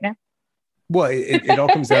for you right now. Well, it all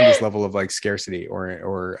comes down to this level of like scarcity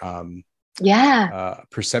or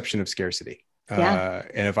perception of scarsity.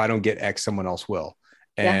 And if I don't get X, someone else will.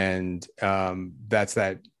 And that's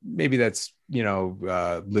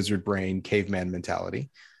lizard brain, caveman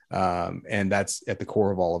mentality. And that's at the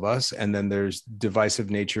core of all of us. And then there's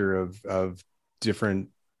divisive nature of different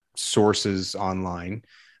sources online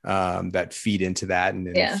that feed into that and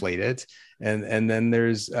inflate it. And then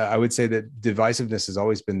there's, I would say that divisiveness has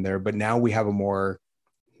always been there, but now we have a more,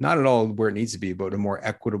 not at all where it needs to be, but a more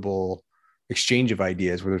equitable exchange of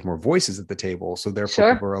ideas where there's more voices at the table. So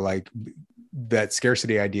therefore people are like, that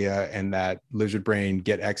scarcity idea and that lizard brain,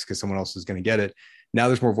 get X because someone else is going to get it. Now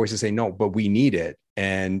there's more voices saying no, but we need it.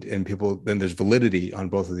 And people, then there's validity on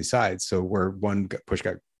both of these sides. So where one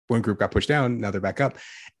group got pushed down, now they're back up.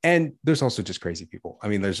 And there's also just crazy people. I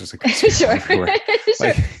mean, there's just like, like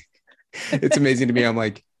it's amazing to me. I'm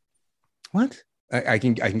like, what? I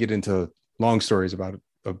can get into long stories about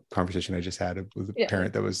a conversation I just had with a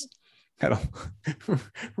parent that had a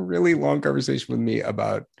really long conversation with me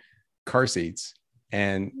about car seats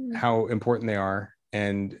and how important they are,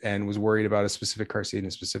 and was worried about a specific car seat and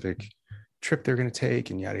a specific trip they're going to take,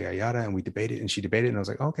 and yada yada yada. And we debated, and she debated, and I was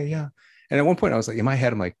like, okay, yeah. And at one point I was like, in my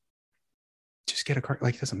head, I'm like, just get a car,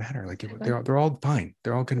 like it doesn't matter, like they're all fine,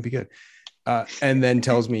 they're all going to be good. And then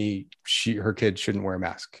tells me her kid shouldn't wear a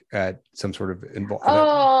mask at some sort of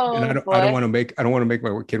involvement. And I don't want to make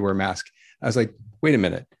my kid wear a mask. I was like, wait a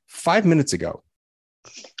minute, 5 minutes ago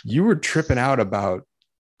you were tripping out about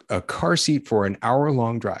a car seat for an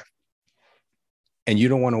hour-long drive, and you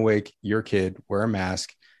don't want to make your kid wear a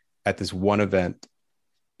mask at this one event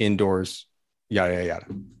indoors, yada yada yada.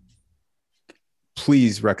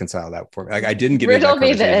 Please reconcile that for me. Like, I didn't get into that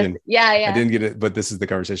conversation. Yeah. I didn't get it, but this is the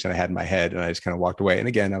conversation I had in my head, and I just kind of walked away. And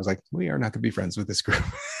again, I was like, we are not going to be friends with this group.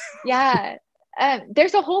 Yeah.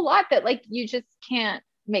 There's a whole lot that like you just can't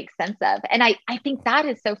make sense of. And I think that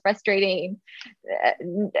is so frustrating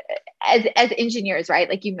as engineers, right?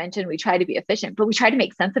 Like you mentioned, we try to be efficient, but we try to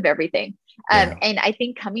make sense of everything. And I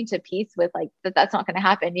think coming to peace with like that's not going to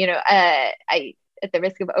happen. You know, I, at the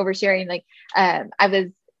risk of oversharing, like I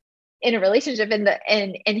was in a relationship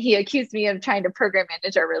and he accused me of trying to program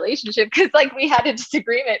manage our relationship because like we had a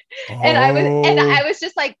disagreement. And I was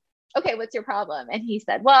just like, okay, what's your problem? And he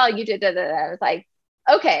said, well, you did that. I was like,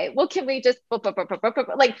 okay, well, can we just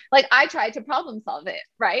like I tried to problem solve it,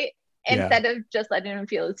 right? Instead of just letting him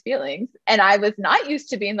feel his feelings. And I was not used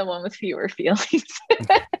to being the one with fewer feelings.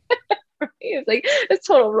 It's like a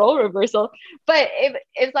total role reversal. But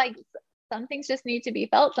it's like some things just need to be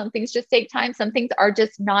felt. Some things just take time. Some things are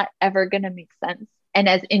just not ever going to make sense. And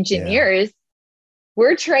as engineers,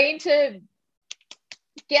 we're trained to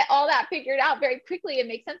get all that figured out very quickly and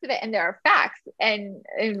make sense of it. And there are facts, and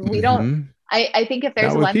we don't. I think if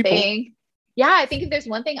there's one thing, I think if there's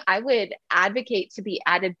one thing I would advocate to be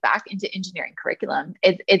added back into engineering curriculum,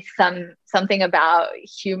 it's something about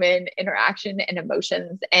human interaction and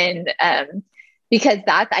emotions, and because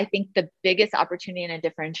that's, I think, the biggest opportunity and a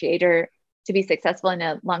differentiator to be successful in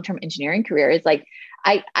a long-term engineering career is like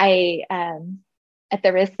I at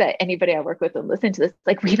the risk that anybody I work with will listen to this,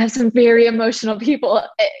 like we have some very emotional people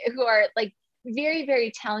who are like very,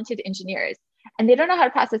 very talented engineers, and they don't know how to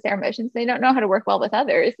process their emotions. They don't know how to work well with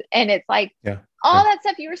others. And it's like all that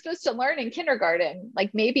stuff you were supposed to learn in kindergarten,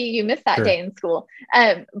 like maybe you missed that day in school.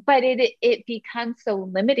 But it becomes so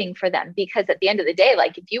limiting for them, because at the end of the day,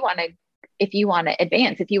 like if you want to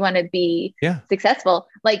advance, if you want to be successful,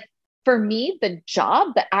 like for me, the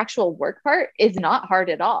actual work part is not hard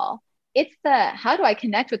at all. It's how do I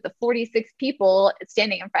connect with the 46 people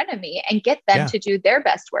standing in front of me and get them to do their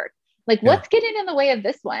best work? Like what's getting in the way of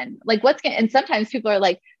this one? Like and sometimes people are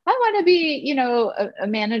like, I want to be, a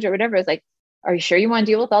manager or whatever. It's like, are you sure you want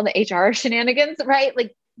to deal with all the HR shenanigans? Right.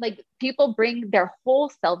 Like people bring their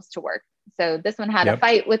whole selves to work. So this one had a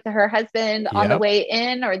fight with her husband on the way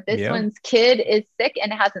in, or this one's kid is sick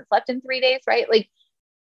and hasn't slept in 3 days. Right. Like,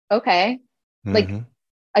 okay. Like,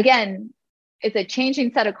 again, it's a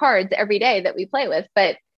changing set of cards every day that we play with,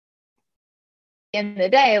 but in the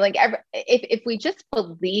day, like if we just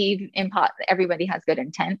believe in everybody has good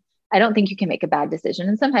intent, I don't think you can make a bad decision.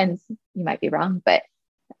 And sometimes you might be wrong, but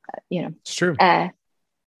it's true. I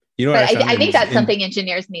think that's something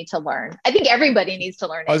engineers need to learn. I think everybody needs to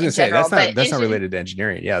learn. I was going to say that's not related to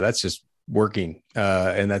engineering. Yeah, that's just working,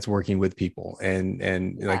 and that's working with people,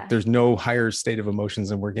 and like there's no higher state of emotions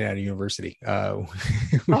than working at a university.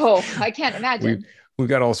 I can't imagine. We've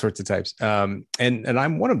got all sorts of types, and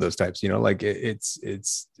I'm one of those types. Like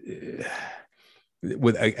it's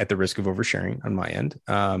with at the risk of oversharing on my end.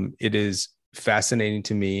 It is fascinating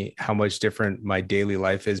to me how much different my daily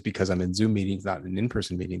life is because I'm in Zoom meetings, not in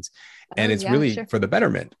in-person meetings, and it's really for the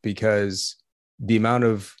betterment, because the amount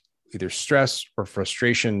of either stress or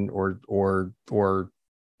frustration or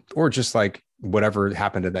just like whatever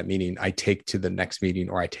happened at that meeting, I take to the next meeting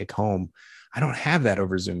or I take home. I don't have that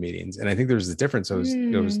over Zoom meetings. And I think there's a difference. I was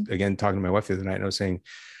again, talking to my wife the other night, and I was saying,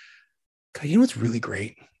 God, what's really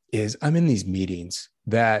great is I'm in these meetings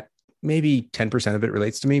that maybe 10% of it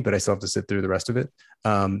relates to me, but I still have to sit through the rest of it.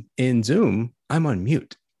 In Zoom, I'm on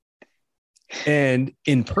mute. And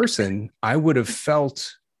in person, I would have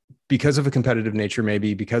felt, because of a competitive nature,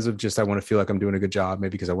 maybe because of just, I want to feel like I'm doing a good job,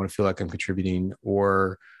 maybe because I want to feel like I'm contributing,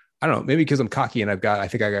 or I don't know, maybe because I'm cocky and I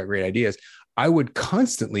think I got great ideas. I would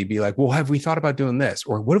constantly be like, well, have we thought about doing this?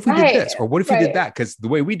 Or what if we did this? Or what if we did that? Because the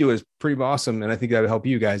way we do it is pretty awesome. And I think that would help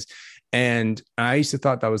you guys. And I used to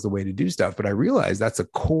thought that was the way to do stuff, but I realized that's a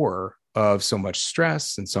core of so much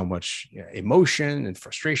stress and so much emotion and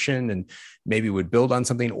frustration, and maybe would build on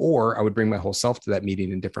something, or I would bring my whole self to that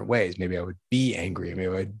meeting in different ways. Maybe I would be angry, maybe I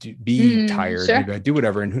would be tired, maybe I'd do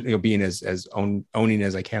whatever, and being as owning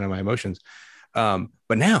as I can of my emotions.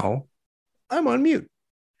 But now I'm on mute.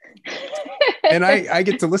 And I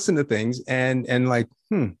get to listen to things and like,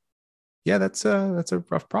 yeah, that's a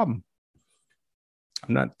rough problem.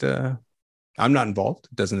 I'm not involved.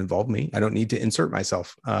 It doesn't involve me. I don't need to insert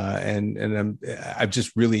myself. And I've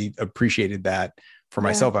just really appreciated that for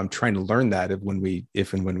myself. I'm trying to learn that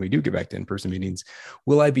if and when we do get back to in-person meetings,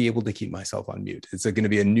 will I be able to keep myself on mute? It's going to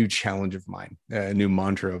be a new challenge of mine, a new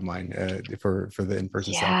mantra of mine for the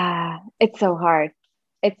in-person stuff. Yeah, it's so hard.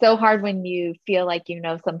 It's so hard when you feel like you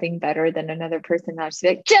know something better than another person. Now, just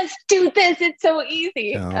like, just do this. It's so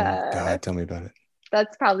easy. Oh, God, tell me about it.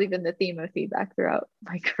 That's probably been the theme of feedback throughout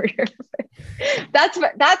my career.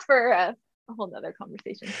 that's for a whole nother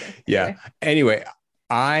conversation. So, yeah. Anyway,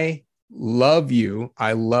 I love you.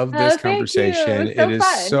 I love this conversation. It is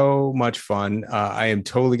fun. So much fun. I am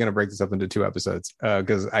totally going to break this up into 2 episodes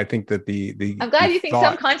because I think that I'm glad you think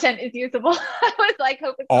some content is usable. I was like,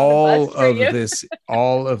 hoping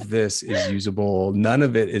all of this is usable. None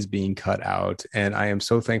of it is being cut out, and I am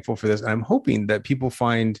so thankful for this. And I'm hoping that people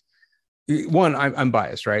find. One, I'm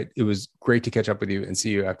biased, right? It was great to catch up with you and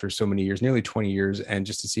see you after so many years, nearly 20 years, and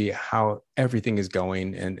just to see how everything is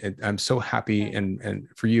going. And I'm so happy and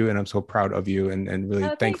for you, and I'm so proud of you, and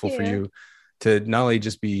really thankful for you to not only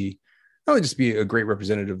just be a great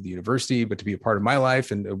representative of the university, but to be a part of my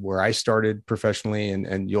life and where I started professionally.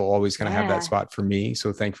 And you'll always kind of have that spot for me.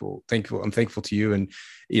 So thankful. I'm thankful to you. And,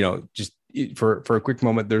 just for a quick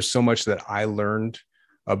moment, there's so much that I learned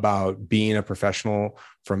about being a professional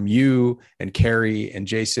from you and Carrie and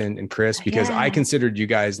Jason and Chris, because I considered you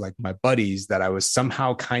guys like my buddies that I was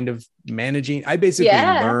somehow kind of managing. I basically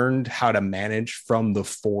learned how to manage from the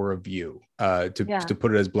 4 of you, to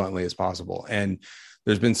put it as bluntly as possible. And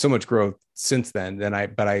there's been so much growth since then. And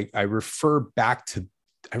I refer back to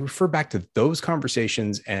those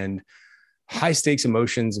conversations and high stakes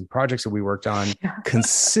emotions and projects that we worked on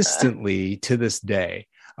consistently to this day,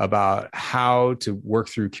 about how to work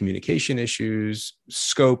through communication issues,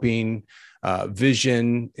 scoping,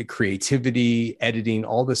 vision, creativity, editing,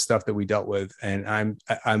 all this stuff that we dealt with. And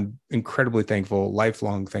I'm incredibly thankful,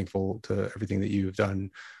 lifelong thankful to everything that you've done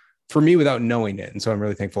for me without knowing it. And so I'm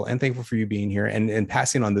really thankful for you being here and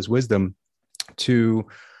passing on this wisdom to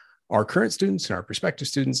our current students and our prospective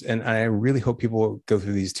students. And I really hope people will go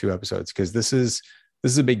through these 2 episodes, because this is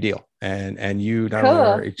a big deal. And you not only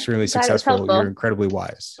are extremely successful, you're incredibly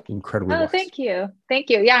wise, wise. Thank you.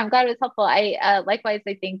 Yeah, I'm glad it was helpful. I likewise,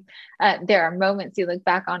 I think there are moments you look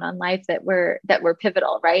back on life that were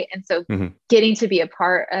pivotal, right? And so getting to be a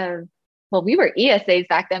part of, well, we were ESAs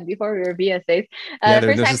back then before we were VSAs.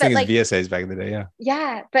 There's this thing as VSAs back in the day.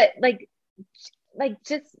 Yeah. But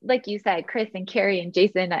just like you said, Chris and Carrie and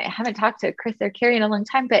Jason, I haven't talked to Chris or Carrie in a long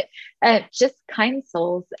time, but just kind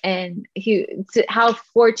souls, and how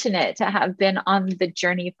fortunate to have been on the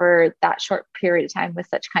journey for that short period of time with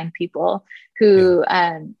such kind people who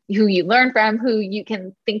you learn from, who you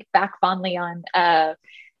can think back fondly on.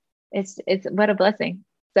 It's what a blessing.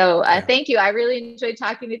 So thank you. I really enjoyed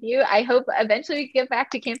talking with you. I hope eventually we get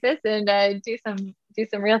back to campus and do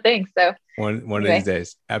some real things. So one of these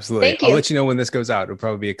days. Absolutely. I'll let you know when this goes out. It'll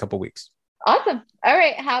probably be a couple weeks. Awesome. All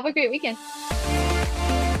right. Have a great weekend.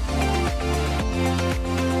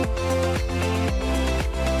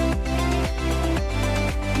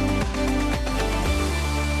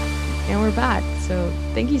 And we're back. So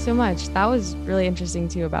thank you so much. That was really interesting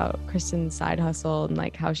too, about Kristen's side hustle and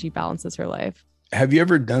like how she balances her life. Have you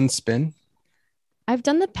ever done spin? I've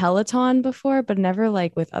done the Peloton before, but never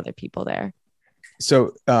like with other people there.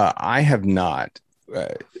 So I have not.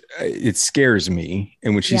 It scares me.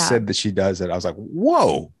 And when she said that she does it, I was like,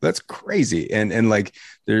 whoa, that's crazy. And like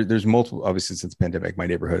there's multiple, obviously since the pandemic, my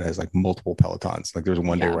neighborhood has like multiple Pelotons. Like there was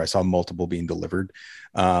one day where I saw multiple being delivered.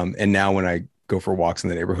 And now when I go for walks in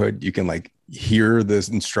the neighborhood, you can like hear the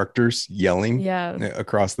instructors yelling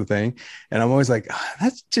across the thing. And I'm always like,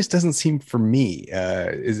 that just doesn't seem for me.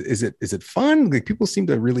 Is it fun? Like people seem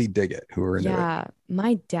to really dig it who are into it. Yeah,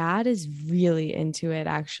 my dad is really into it,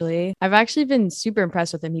 actually. I've actually been super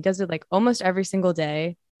impressed with him. He does it like almost every single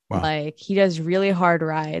day. Wow. Like he does really hard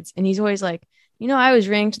rides, and he's always like, I was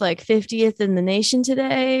ranked like 50th in the nation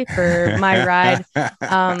today for my ride.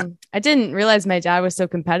 I didn't realize my dad was so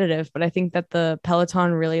competitive, but I think that the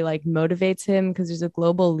Peloton really like motivates him because there's a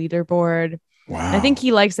global leaderboard. Wow. And I think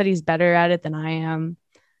he likes that he's better at it than I am.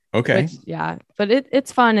 Okay. But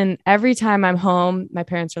it's fun. And every time I'm home, my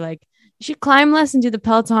parents are like, you should climb less and do the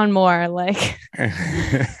Peloton more. Like,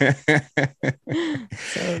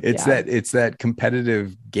 it's that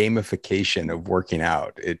competitive gamification of working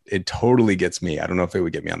out. It totally gets me. I don't know if it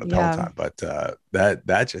would get me on the Peloton, but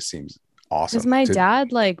that just seems awesome. Because my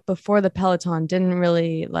dad, like before the Peloton, didn't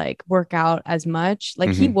really like work out as much.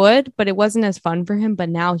 Like he would, but it wasn't as fun for him. But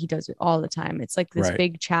now he does it all the time. It's like this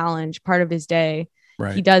big challenge, part of his day.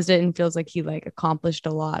 Right. He does it and feels like he like accomplished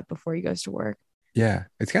a lot before he goes to work. Yeah,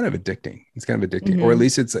 it's kind of addicting. Or at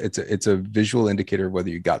least it's a visual indicator of whether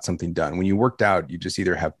you got something done. When you worked out, you just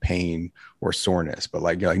either have pain or soreness. But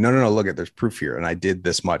like you're like, no, look at, there's proof here, and I did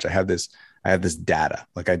this much. I have this data.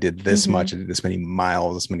 Like I did this much. I did this many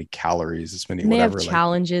miles, this many calories, this many. And whatever. They have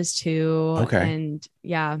challenges too. Okay. And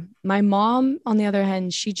yeah, my mom, on the other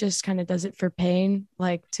hand, she just kind of does it for pain,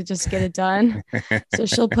 like to just get it done. So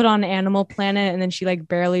she'll put on Animal Planet, and then she like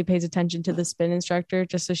barely pays attention to the spin instructor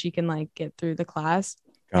just so she can like get through the class.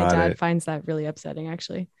 My dad finds that really upsetting,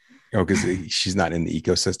 actually. Oh, because she's not in the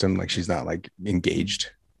ecosystem. Like she's not like engaged.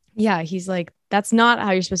 Yeah, he's like, that's not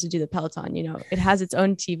how you're supposed to do the Peloton. It has its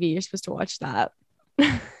own TV. You're supposed to watch that.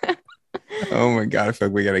 Oh my God. I feel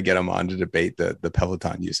like we got to get him on to debate the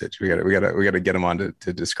Peloton usage. We got to get him on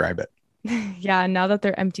to describe it. Yeah. Now that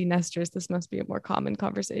they're empty nesters, this must be a more common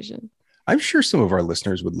conversation. I'm sure some of our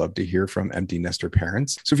listeners would love to hear from empty nester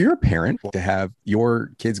parents. So if you're a parent, to have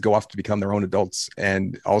your kids go off to become their own adults,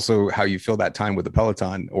 and also how you fill that time with the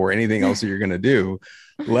Peloton or anything else that you're going to do,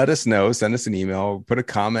 let us know. Send us an email, put a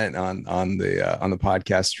comment on the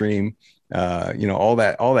podcast stream, all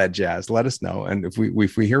that jazz. Let us know. And if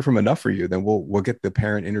we hear from enough for you, then we'll get the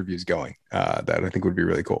parent interviews going. That I think would be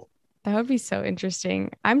really cool. That would be so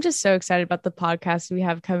interesting. I'm just so excited about the podcast we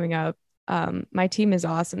have coming up. My team is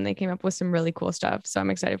awesome. They came up with some really cool stuff. So I'm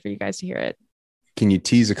excited for you guys to hear it. Can you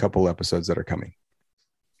tease a couple episodes that are coming?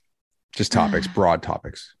 Just topics, broad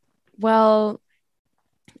topics. Well,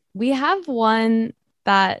 we have one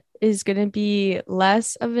that is going to be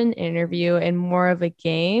less of an interview and more of a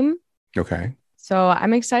game. Okay. So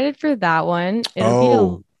I'm excited for that one.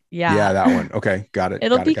 Yeah, that one. Okay, got it.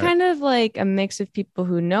 It'll be kind of like a mix of people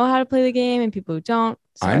who know how to play the game and people who don't.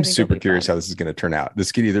 So I'm super curious how this is going to turn out.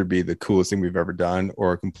 This could either be the coolest thing we've ever done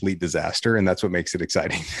or a complete disaster, and that's what makes it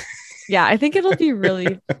exciting. Yeah, I think it'll be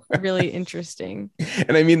really, really interesting.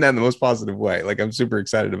 And I mean that in the most positive way. Like I'm super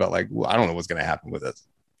excited about I don't know what's going to happen with this.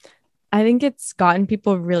 I think it's gotten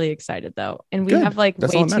people really excited though. And we have way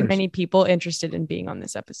too many people interested in being on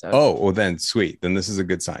this episode. Oh, well then sweet. Then this is a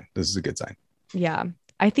good sign. Yeah.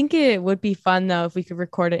 I think it would be fun though if we could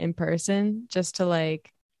record it in person, just to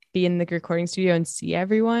be in the recording studio and see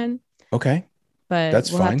everyone. Okay. But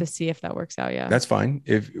we'll have to see if that works out. Yeah. That's fine.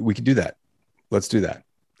 If we could do that, let's do that.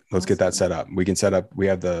 Let's get that set up. We can set up. We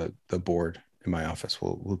have the board in my office.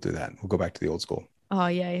 We'll do that. We'll go back to the old school. Oh,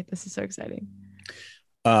 yay. This is so exciting.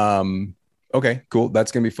 Okay, cool.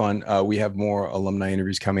 That's going to be fun. We have more alumni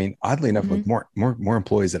interviews coming. Oddly enough, with more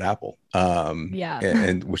employees at Apple.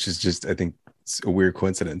 And which is just, I think, it's a weird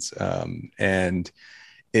coincidence. And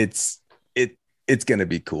it's going to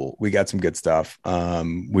be cool. We got some good stuff.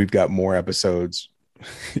 We've got more episodes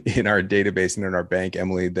in our database and in our bank,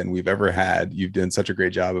 Emily, than we've ever had. You've done such a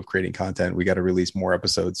great job of creating content. We got to release more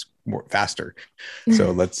episodes faster. So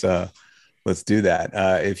let's do that.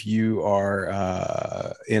 If you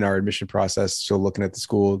are in our admission process, still looking at the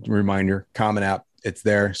school, reminder, Common App, it's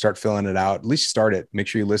there. Start filling it out. At least start it. Make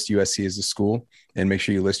sure you list USC as a school, and make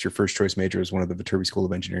sure you list your first choice major as one of the Viterbi School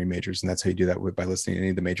of Engineering majors. And that's how you do that, by listing any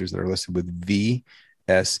of the majors that are listed with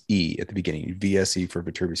VSE at the beginning. VSE for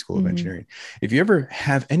Viterbi School of Engineering. If you ever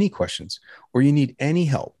have any questions or you need any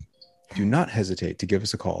help, do not hesitate to give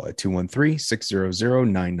us a call at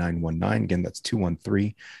 213-600-9919. Again, that's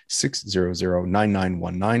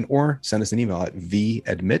 213-600-9919, or send us an email at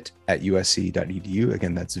vadmit@usc.edu.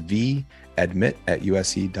 Again, that's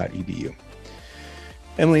vadmit@usc.edu.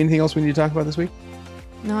 Emily, anything else we need to talk about this week?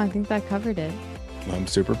 No, I think that covered it. I'm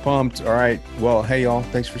super pumped. All right. Well, hey, y'all.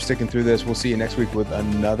 Thanks for sticking through this. We'll see you next week with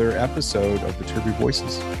another episode of Viterbi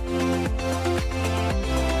Voices.